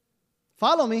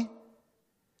 Follow me.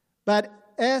 But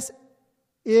as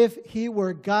if he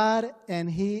were God, and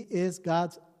he is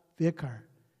God's vicar.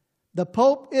 The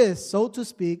Pope is, so to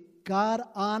speak, God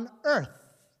on earth.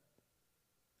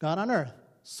 God on earth.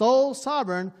 Sole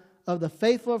sovereign of the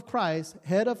faithful of Christ,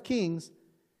 head of kings,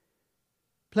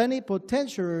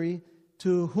 plenipotentiary,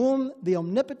 to whom the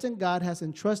omnipotent God has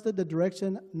entrusted the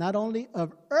direction not only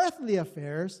of earthly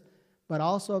affairs, but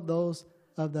also of those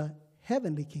of the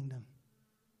heavenly kingdom.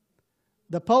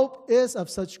 The Pope is of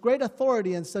such great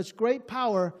authority and such great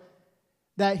power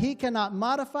that he cannot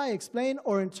modify, explain,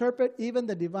 or interpret even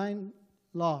the divine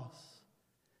laws.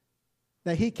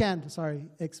 That he can,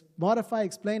 modify,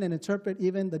 explain, and interpret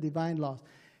even the divine laws.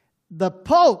 The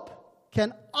Pope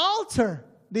can alter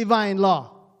divine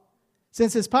law,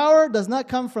 since his power does not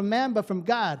come from man but from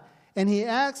God, and he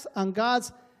acts on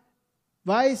God's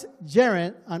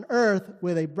vicegerent on earth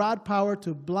with a broad power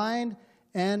to blind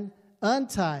and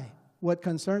untie what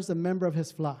concerns the member of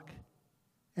his flock.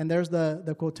 And there's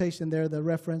the quotation there, the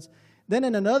reference. Then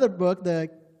in another book, the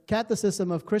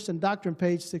Catechism of Christian Doctrine,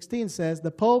 page 16, says,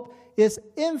 the Pope is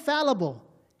infallible.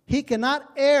 He cannot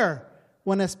err.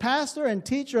 When as pastor and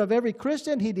teacher of every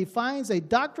Christian, he defines a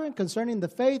doctrine concerning the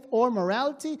faith or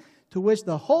morality to which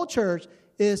the whole church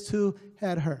is to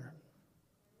adhere.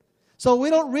 So we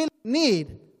don't really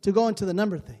need to go into the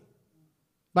number thing.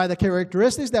 By the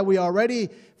characteristics that we already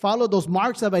follow, those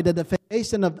marks of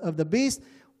identification of the beast,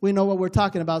 we know what we're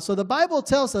talking about. So the Bible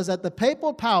tells us that the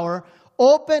papal power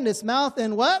opened its mouth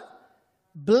in what?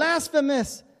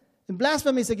 Blasphemies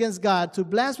against God, to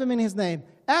blaspheme in his name.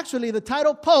 Actually, the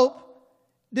title Pope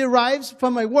derives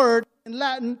from a word in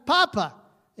Latin, papa.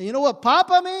 And you know what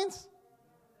papa means?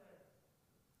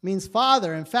 Means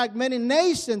father. In fact, many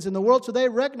nations in the world today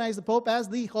recognize the Pope as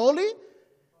the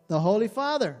Holy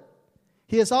Father.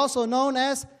 He is also known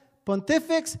as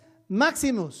Pontifex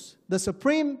Maximus, the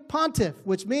Supreme Pontiff,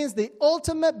 which means the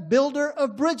ultimate builder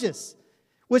of bridges,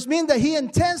 which means that he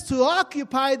intends to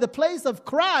occupy the place of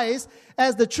Christ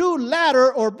as the true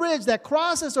ladder or bridge that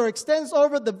crosses or extends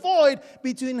over the void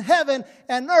between heaven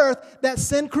and earth that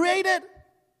sin created.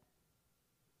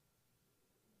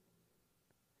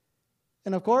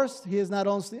 And of course, he is not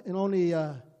only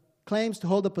claims to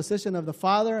hold the position of the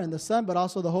Father and the Son, but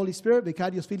also the Holy Spirit,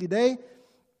 Vicarius Filii Dei.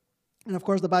 And of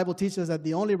course, the Bible teaches that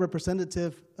the only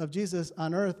representative of Jesus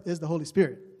on earth is the Holy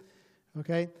Spirit.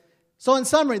 Okay? So in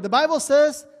summary, the Bible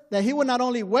says that he would not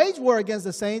only wage war against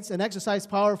the saints and exercise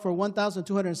power for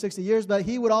 1,260 years, but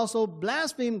he would also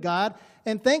blaspheme God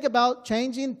and think about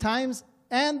changing times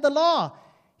and the law.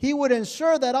 He would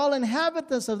ensure that all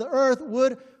inhabitants of the earth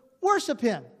would worship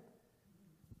him.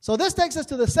 So this takes us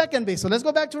to the second beast. So let's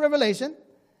go back to Revelation.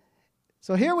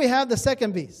 So here we have the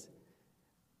second beast.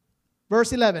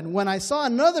 Verse 11, when I saw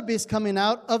another beast coming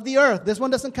out of the earth. This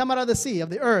one doesn't come out of the sea, of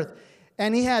the earth.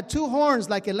 And he had two horns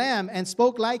like a lamb and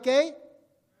spoke like a...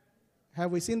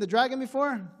 Have we seen the dragon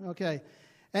before? Okay.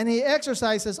 And he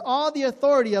exercises all the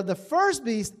authority of the first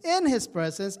beast in his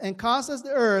presence and causes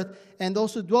the earth and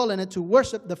those who dwell in it to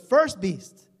worship the first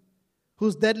beast,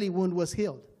 whose deadly wound was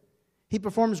healed. He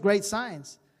performs great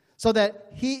signs, so that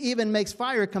he even makes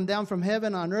fire come down from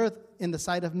heaven on earth in the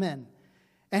sight of men.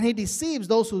 And he deceives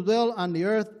those who dwell on the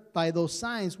earth by those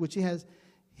signs which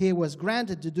he was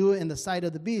granted to do in the sight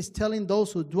of the beast, telling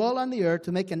those who dwell on the earth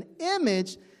to make an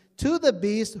image to the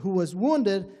beast who was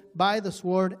wounded by the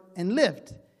sword and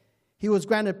lived. He was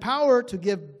granted power to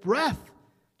give breath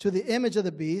to the image of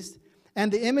the beast, and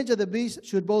the image of the beast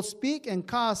should both speak and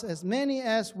cause as many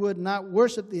as would not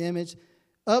worship the image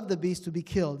of the beast to be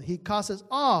killed. He causes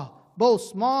all, both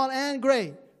small and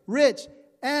great, rich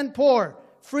and poor,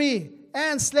 free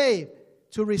and slave,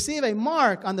 to receive a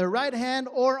mark on their right hand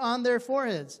or on their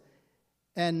foreheads.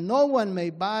 And no one may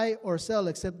buy or sell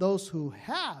except those who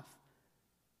have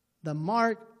the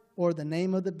mark or the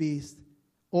name of the beast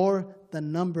or the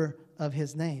number of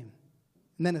his name.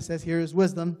 And then it says, here is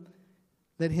wisdom.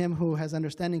 Let him who has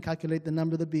understanding calculate the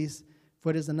number of the beast,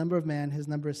 for it is the number of man. His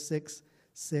number is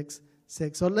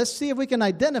 666. So let's see if we can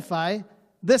identify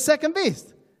this second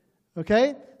beast.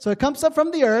 Okay? So it comes up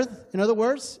from the earth. In other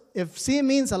words, if sea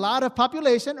means a lot of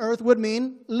population, earth would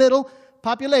mean little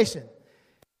population.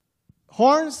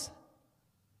 Horns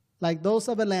like those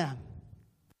of a lamb.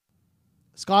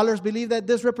 Scholars believe that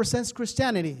this represents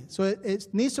Christianity. So it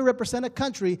needs to represent a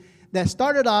country that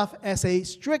started off as a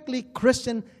strictly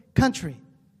Christian country,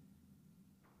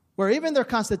 where even their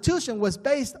constitution was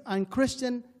based on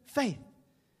Christian faith.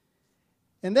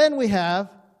 And then we have,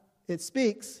 it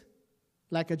speaks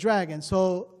like a dragon.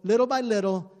 So little by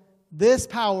little, this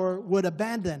power would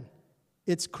abandon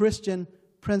its Christian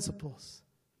principles.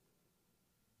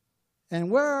 And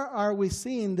where are we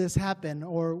seeing this happen?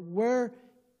 Or where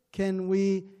can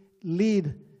we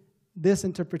lead this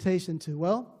interpretation to?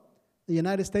 Well, the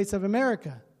United States of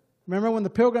America. Remember when the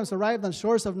Pilgrims arrived on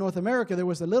shores of North America, there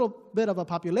was a little bit of a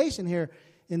population here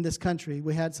in this country.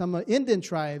 We had some Indian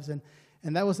tribes, and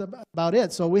that was about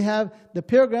it. So we have the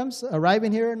Pilgrims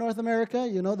arriving here in North America.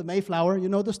 You know, the Mayflower, you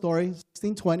know the story,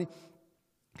 1620.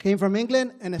 Came from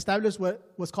England and established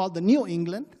what was called the New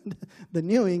England, the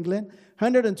New England,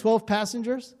 112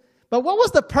 passengers. But what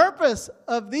was the purpose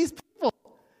of these people?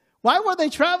 Why were they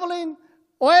traveling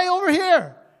way over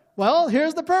here? Well,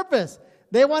 here's the purpose.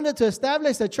 They wanted to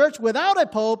establish a church without a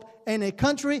pope and a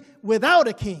country without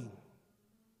a king,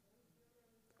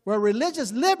 where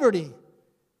religious liberty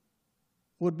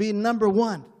would be number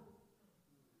one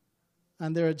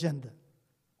on their agenda.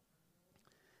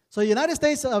 So the United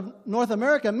States of North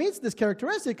America meets this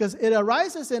characteristic because it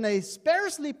arises in a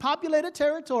sparsely populated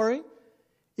territory.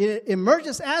 It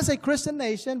emerges as a Christian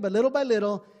nation, but little by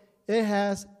little, it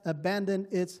has abandoned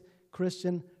its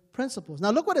Christian principles.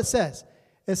 Now look what it says.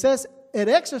 It says it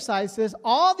exercises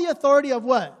all the authority of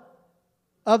what?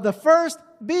 Of the first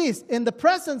beast, in the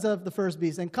presence of the first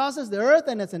beast, and causes the earth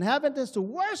and its inhabitants to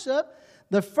worship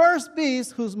the first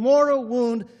beast whose mortal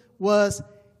wound was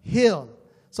healed.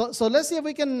 So let's see if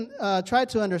we can try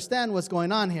to understand what's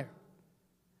going on here.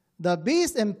 The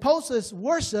beast imposes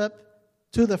worship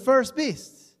to the first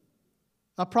beast,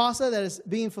 a process that is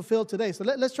being fulfilled today. So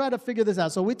let's try to figure this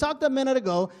out. So we talked a minute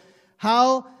ago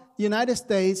how the United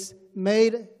States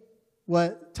made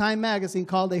what Time Magazine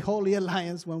called a holy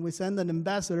alliance when we send an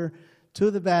ambassador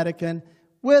to the Vatican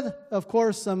with, of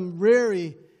course, some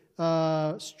very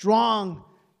strong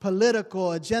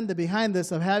political agenda behind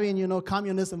this of having,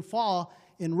 communism fall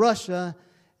in Russia.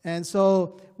 And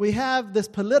so we have this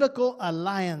political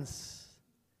alliance.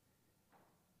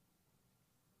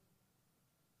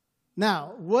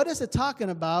 Now, what is it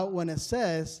talking about when it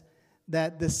says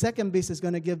that the second beast is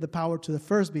going to give the power to the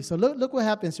first beast? So look what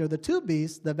happens here. The two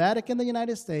beasts, the Vatican and the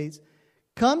United States,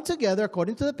 come together,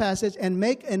 according to the passage, and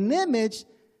make an image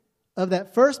of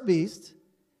that first beast.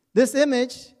 This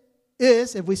image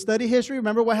is, if we study history,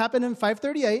 remember what happened in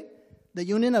 538, the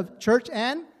union of church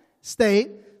and state.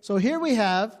 So here we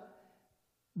have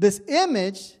this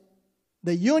image,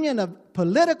 the union of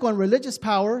political and religious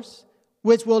powers,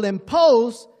 which will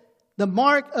impose the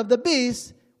mark of the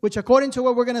beast, which according to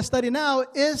what we're going to study now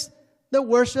is the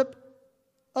worship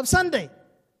of Sunday.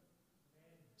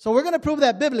 So we're going to prove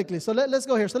that biblically. So let's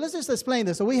go here. So let's just explain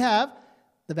this. So we have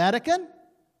the Vatican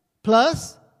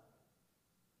plus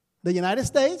the United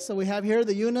States. So we have here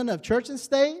the union of church and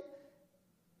state.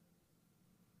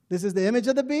 This is the image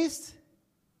of the beast,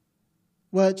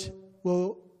 which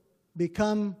will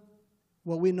become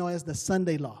what we know as the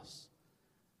Sunday laws.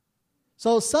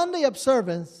 So Sunday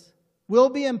observance will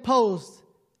be imposed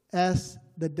as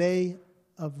the day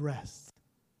of rest.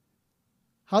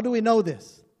 How do we know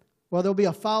this? Well, there will be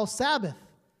a foul Sabbath,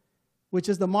 which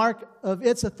is the mark of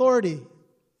its authority.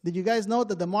 Did you guys know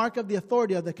that the mark of the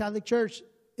authority of the Catholic Church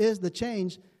is the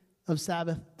change of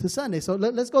Sabbath to Sunday? So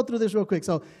let's go through this real quick.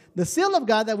 So the seal of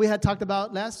God that we had talked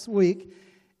about last week,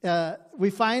 we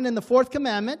find in the fourth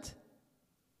commandment,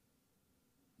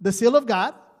 the seal of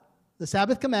God, the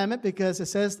Sabbath commandment, because it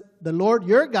says the Lord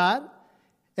your God.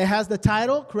 It has the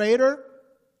title, Creator,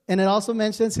 and it also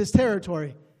mentions His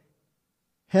territory,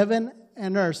 heaven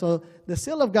and earth. So the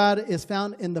seal of God is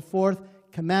found in the fourth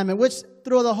commandment, which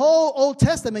through the whole Old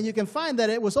Testament you can find that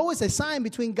it was always a sign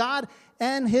between God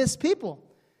and His people.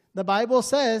 The Bible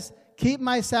says, keep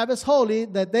my Sabbaths holy,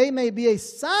 that they may be a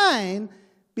sign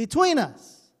between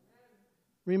us.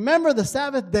 Remember the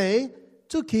Sabbath day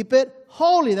to keep it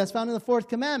holy. That's found in the fourth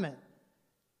commandment.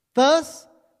 Thus,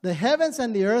 the heavens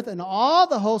and the earth and all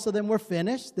the hosts of them were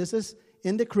finished. This is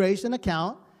in the creation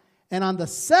account. And on the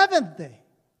seventh day,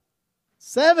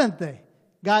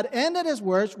 God ended His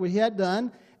works which He had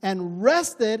done and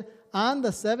rested on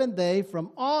the seventh day from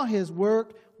all His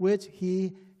work which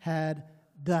He had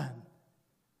done.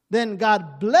 Then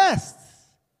God blessed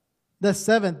the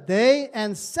seventh day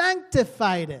and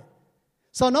sanctified it.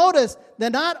 So notice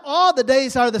that not all the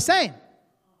days are the same.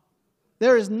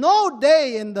 There is no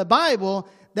day in the Bible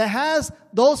that has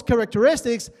those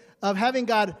characteristics of having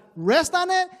God rest on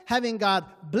it, having God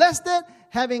blessed it,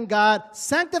 having God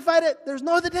sanctified it. There's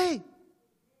no other day.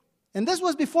 And this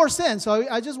was before sin. So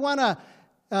I just want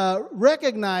to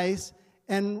recognize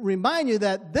and remind you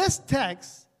that this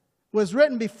text was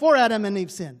written before Adam and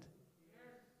Eve sinned.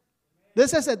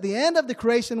 This is at the end of the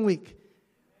creation week,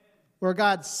 where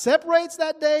God separates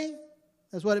that day.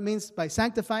 That's what it means by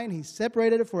sanctifying. He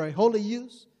separated it for a holy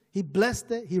use. He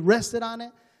blessed it. He rested on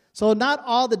it. So not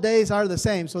all the days are the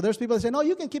same. So there's people that say, no,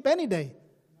 you can keep any day.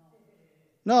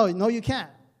 No, you can't.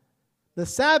 The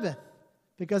Sabbath,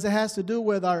 because it has to do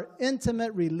with our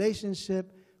intimate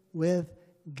relationship with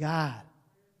God.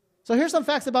 So here's some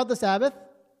facts about the Sabbath.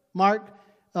 Mark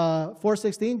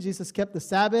 4:16, Jesus kept the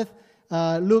Sabbath.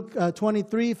 Luke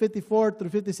 23:54 through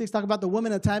 56 talk about the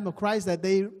women at the time of Christ, that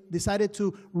they decided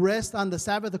to rest on the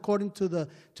Sabbath according to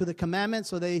the commandment.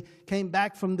 So they came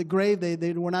back from the grave.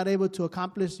 They were not able to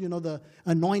accomplish, the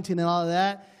anointing and all of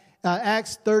that.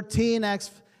 Acts 13,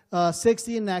 Acts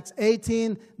 16, Acts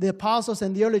 18, the apostles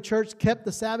and the early church kept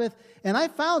the Sabbath. And I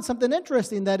found something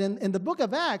interesting, that in the book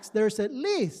of Acts, there's at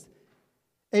least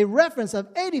a reference of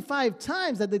 85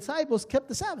 times that the disciples kept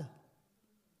the Sabbath.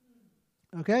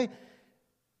 Okay?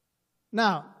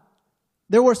 Now,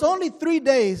 there was only 3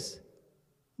 days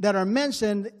that are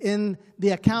mentioned in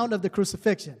the account of the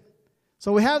crucifixion.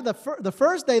 So we have the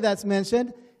first day that's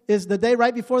mentioned is the day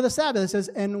right before the Sabbath. It says,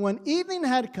 and when evening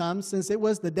had come, since it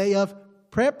was the day of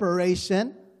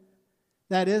preparation,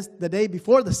 that is, the day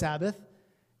before the Sabbath,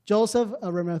 Joseph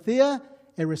of Arimathea,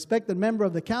 a respected member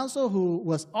of the council, who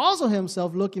was also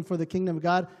himself looking for the kingdom of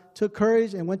God, took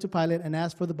courage and went to Pilate and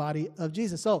asked for the body of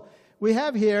Jesus. So we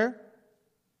have here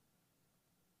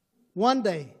one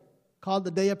day called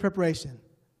the day of preparation.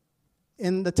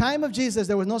 In the time of Jesus,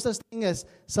 there was no such thing as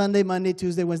Sunday, Monday,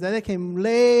 Tuesday, Wednesday. They came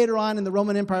later on in the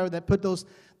Roman Empire that put those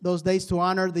days to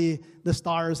honor the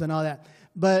stars and all that.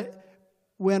 But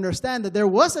we understand that there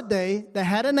was a day that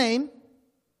had a name.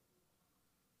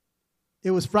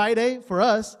 It was Friday for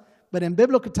us, but in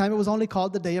biblical time, it was only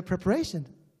called the day of preparation.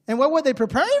 And what were they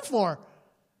preparing for?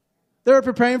 They were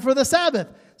preparing for the Sabbath.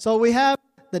 So we have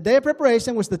the day of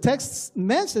preparation, which the text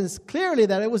mentions clearly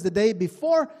that it was the day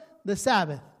before the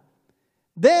Sabbath.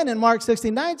 Then in Mark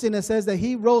 16:19, it says that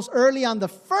he rose early on the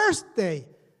first day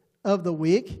of the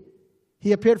week.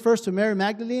 He appeared first to Mary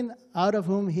Magdalene, out of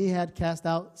whom he had cast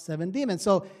out 7 demons.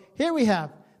 So here we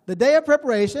have the day of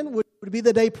preparation, would be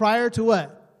the day prior to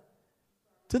what?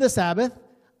 To the Sabbath.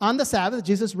 On the Sabbath,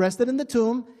 Jesus rested in the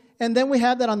tomb. And then we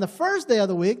have that on the first day of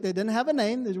the week, they didn't have a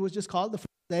name. It was just called the first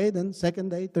day, then second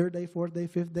day, third day, fourth day,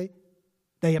 fifth day.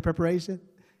 Day of preparation,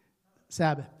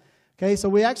 Sabbath. Okay, so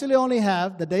we actually only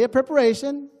have the day of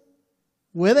preparation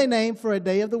with a name for a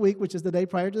day of the week, which is the day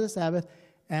prior to the Sabbath,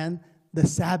 and the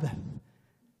Sabbath,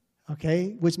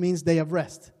 okay, which means day of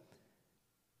rest.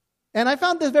 And I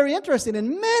found this very interesting.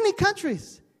 In many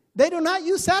countries, they do not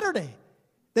use Saturday.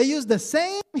 They use the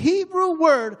same Hebrew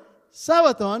word,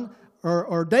 Sabbathon,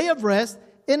 or day of rest,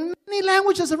 in many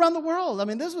languages around the world. I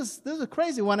mean, this was a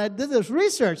crazy one. I did this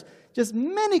research. Just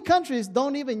many countries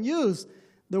don't even use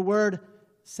the word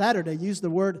Saturday, use the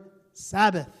word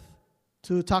Sabbath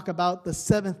to talk about the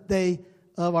 7th day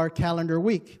of our calendar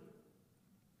week.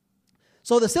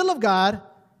 So the seal of God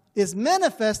is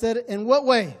manifested in what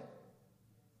way?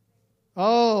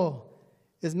 Oh,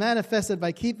 is manifested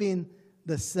by keeping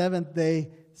the 7th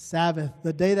day Sabbath,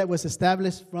 the day that was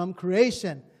established from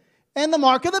creation. And the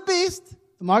mark of the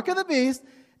beast,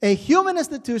 a human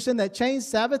institution that changed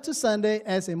Sabbath to Sunday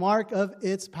as a mark of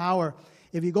its power.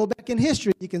 If you go back in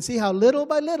history, you can see how little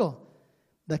by little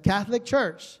the Catholic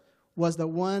Church was the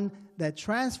one that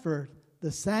transferred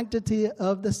the sanctity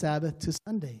of the Sabbath to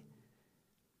Sunday.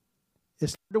 It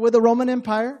started with the Roman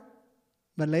Empire,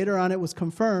 but later on it was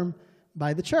confirmed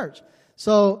by the church.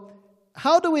 So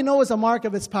how do we know it's a mark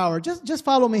of its power? Just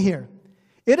follow me here.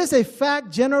 It is a fact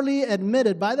generally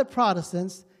admitted by the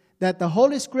Protestants that the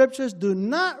Holy Scriptures do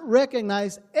not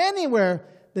recognize anywhere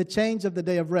the change of the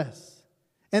day of rest.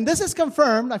 And this is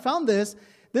confirmed, I found this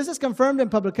is confirmed in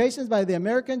publications by the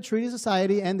American Treaty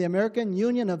Society and the American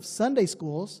Union of Sunday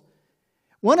Schools.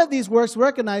 One of these works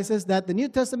recognizes that the New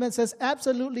Testament says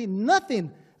absolutely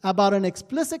nothing about an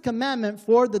explicit commandment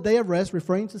for the day of rest,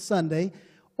 referring to Sunday,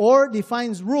 or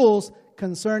defines rules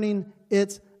concerning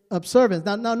its observance.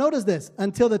 Now notice this.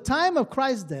 Until the time of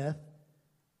Christ's death,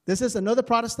 this is another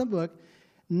Protestant book,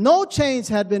 no change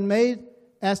had been made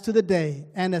as to the day.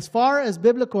 And as far as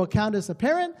biblical account is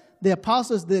apparent, the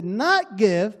apostles did not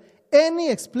give any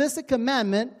explicit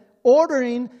commandment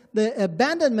ordering the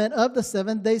abandonment of the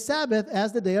 7th day Sabbath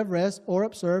as the day of rest or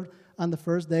observed on the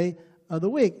first day of the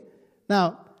week.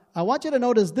 Now, I want you to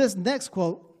notice this next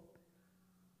quote.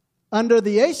 Under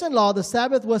the ancient law, the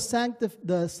Sabbath was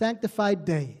the sanctified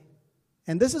day.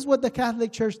 And this is what the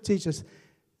Catholic Church teaches.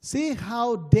 See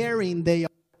how daring they are.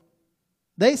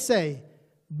 They say,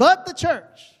 but the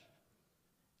church,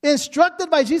 instructed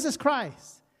by Jesus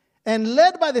Christ and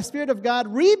led by the Spirit of God,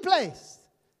 replaced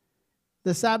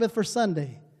the Sabbath for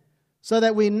Sunday, so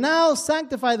that we now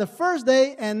sanctify the first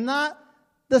day and not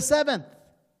the 7th.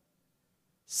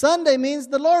 Sunday means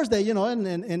the Lord's Day. You know,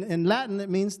 in Latin it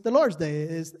means the Lord's Day.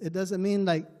 It doesn't mean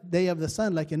like day of the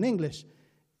sun like in English.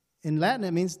 In Latin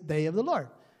it means day of the Lord.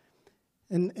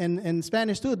 And in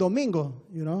Spanish too, domingo,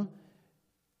 you know.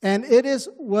 And it is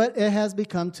what it has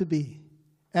become to be.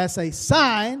 as a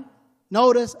sign,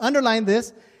 notice, underline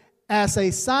this, as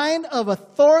a sign of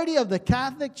authority of the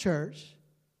Catholic Church,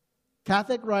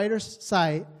 Catholic writers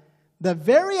cite, the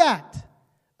very act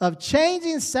of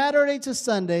changing Saturday to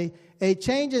Sunday, a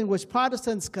change in which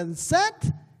Protestants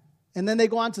consent, and then they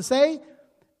go on to say,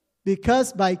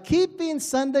 because by keeping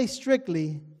Sunday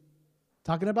strictly,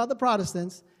 talking about the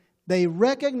Protestants, they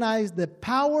recognize the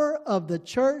power of the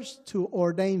church to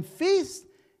ordain feasts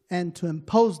and to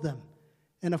impose them.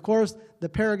 And of course, the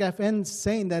paragraph ends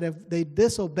saying that if they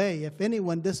disobey, if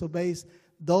anyone disobeys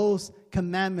those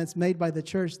commandments made by the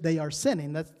church, they are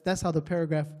sinning. That's how the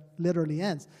paragraph literally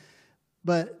ends.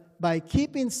 But by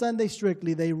keeping Sunday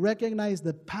strictly, they recognize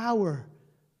the power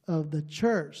of the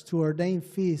church to ordain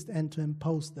feasts and to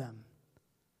impose them.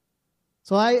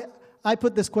 So I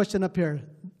put this question up here.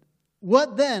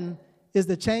 What then is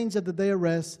the change of the day of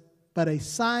rest but a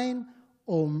sign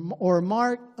or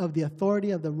mark of the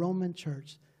authority of the Roman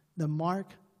church? The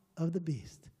mark of the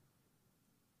beast.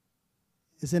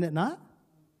 Isn't it not?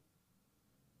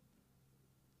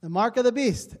 The mark of the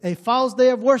beast, a false day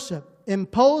of worship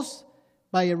imposed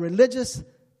by a religious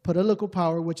political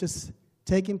power which is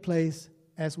taking place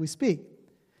as we speak.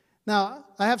 Now,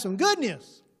 I have some good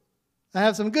news.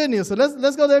 So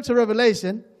let's go there to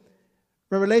Revelation.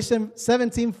 Revelation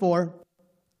 17:4.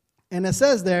 And it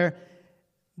says there,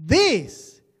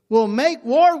 these will make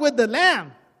war with the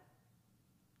Lamb.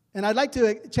 And I'd like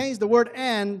to change the word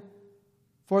 "and"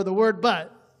 for the word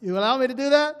 "but." You allow me to do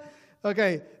that?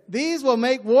 Okay. These will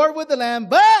make war with the Lamb,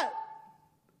 but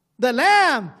the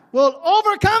Lamb will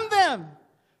overcome them.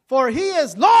 For he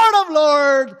is Lord of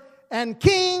lords and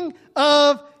King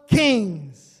of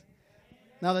kings.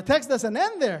 Now the text doesn't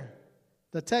end there.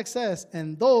 The text says,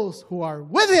 and those who are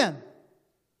with him.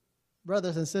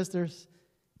 Brothers and sisters,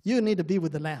 you need to be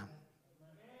with the Lamb.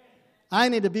 I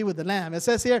need to be with the Lamb. It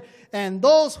says here, and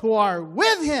those who are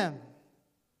with him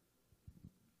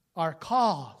are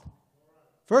called.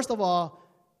 First of all,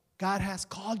 God has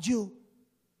called you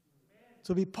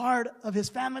to be part of his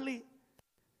family,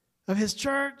 of his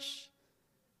church.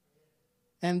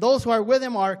 And those who are with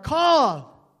him are called.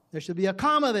 There should be a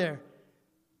comma there.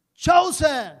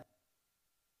 Chosen.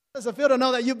 Does it feel to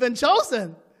know that you've been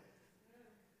chosen?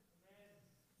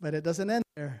 But it doesn't end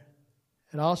there.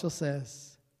 It also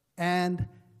says, and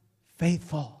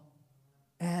faithful.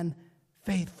 And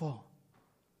faithful.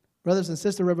 Brothers and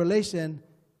sisters, Revelation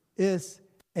is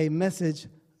a message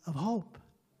of hope.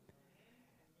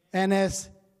 And as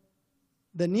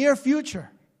the near future,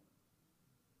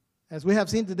 as we have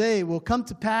seen today, will come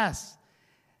to pass,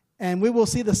 and we will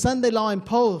see the Sunday law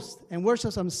imposed and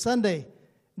worship on Sunday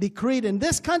decreed in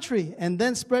this country and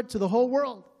then spread to the whole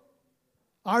world.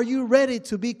 Are you ready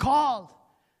to be called?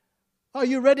 Are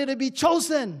you ready to be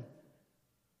chosen?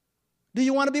 Do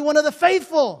you want to be one of the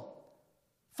faithful,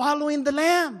 following the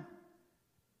Lamb?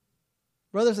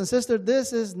 Brothers and sisters,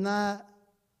 this is not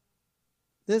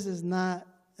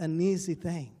an easy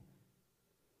thing.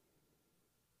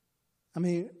 I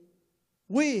mean,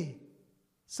 we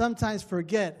sometimes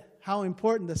forget how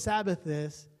important the Sabbath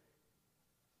is,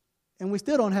 and we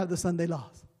still don't have the Sunday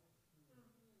laws.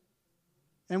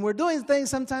 And we're doing things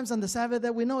sometimes on the Sabbath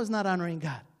that we know is not honoring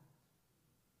God.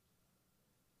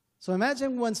 So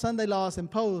imagine when Sunday law is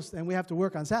imposed and we have to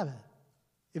work on Sabbath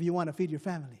if you want to feed your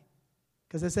family.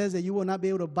 Because it says that you will not be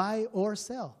able to buy or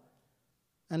sell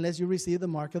unless you receive the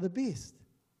mark of the beast.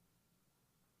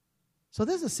 So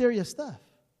this is serious stuff.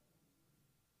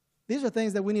 These are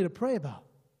things that we need to pray about.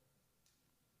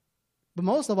 But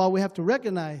most of all, we have to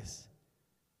recognize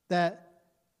that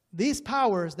these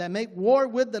powers that make war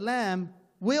with the Lamb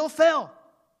will fail.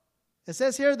 It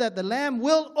says here that the Lamb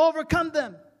will overcome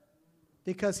them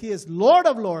because he is Lord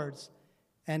of lords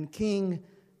and King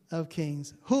of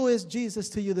kings. Who is Jesus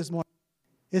to you this morning?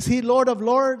 Is he Lord of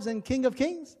lords and King of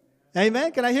kings?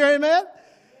 Amen? Can I hear amen?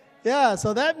 Yeah,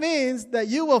 so that means that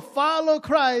you will follow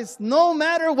Christ no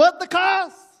matter what the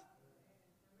cost.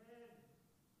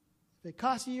 If it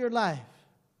costs you your life,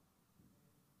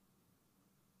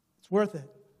 it's worth it.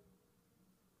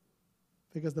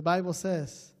 Because the Bible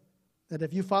says that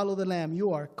if you follow the Lamb,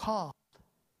 you are called,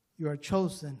 you are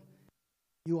chosen,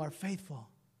 you are faithful.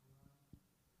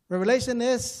 Revelation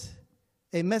is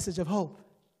a message of hope.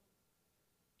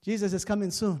 Jesus is coming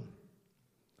soon.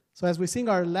 So as we sing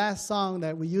our last song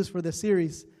that we use for the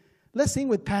series, let's sing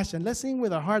with passion. Let's sing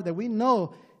with our heart that we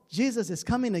know Jesus is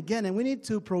coming again, and we need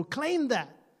to proclaim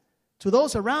that to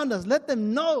those around us. Let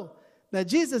them know that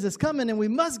Jesus is coming, and we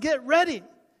must get ready.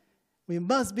 We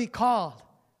must be called.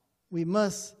 We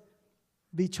must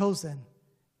be chosen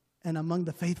and among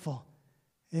the faithful.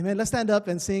 Amen. Let's stand up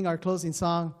and sing our closing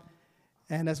song.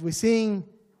 And as we sing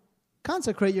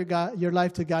Consecrate your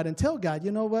life to God and tell God,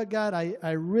 you know what, God,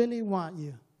 I really want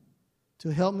you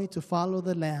to help me to follow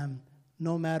the Lamb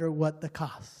no matter what the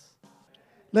cost.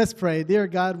 Let's pray. Dear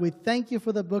God, we thank you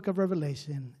for the book of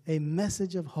Revelation, a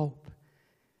message of hope.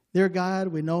 Dear God,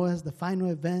 we know as the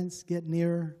final events get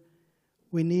nearer,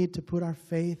 we need to put our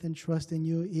faith and trust in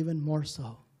you even more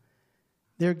so.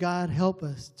 Dear God, help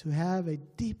us to have a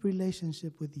deep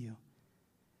relationship with you.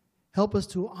 Help us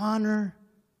to honor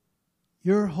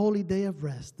your holy day of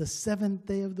rest, the seventh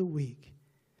day of the week,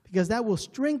 because that will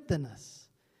strengthen us.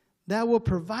 That will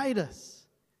provide us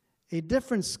a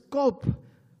different scope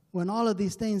when all of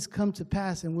these things come to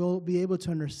pass, and we'll be able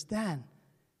to understand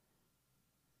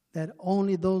that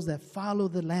only those that follow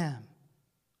the Lamb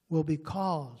will be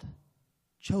called,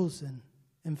 chosen,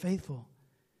 and faithful.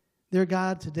 Dear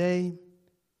God, today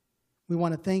we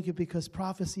want to thank you because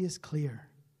prophecy is clear.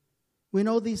 We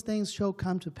know these things shall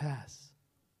come to pass.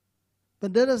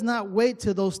 But let us not wait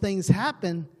till those things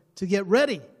happen to get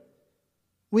ready.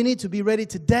 We need to be ready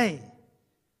today.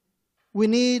 We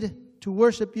need to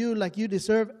worship you like you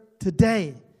deserve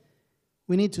today.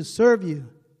 We need to serve you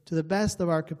to the best of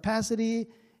our capacity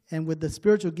and with the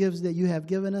spiritual gifts that you have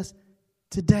given us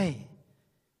today.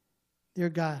 Dear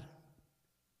God,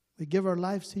 we give our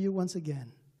lives to you once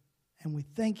again, and we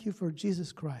thank you for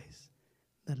Jesus Christ,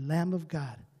 the Lamb of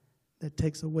God that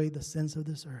takes away the sins of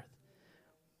this earth.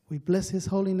 We bless his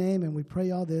holy name, and we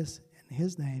pray all this in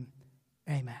his name.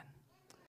 Amen.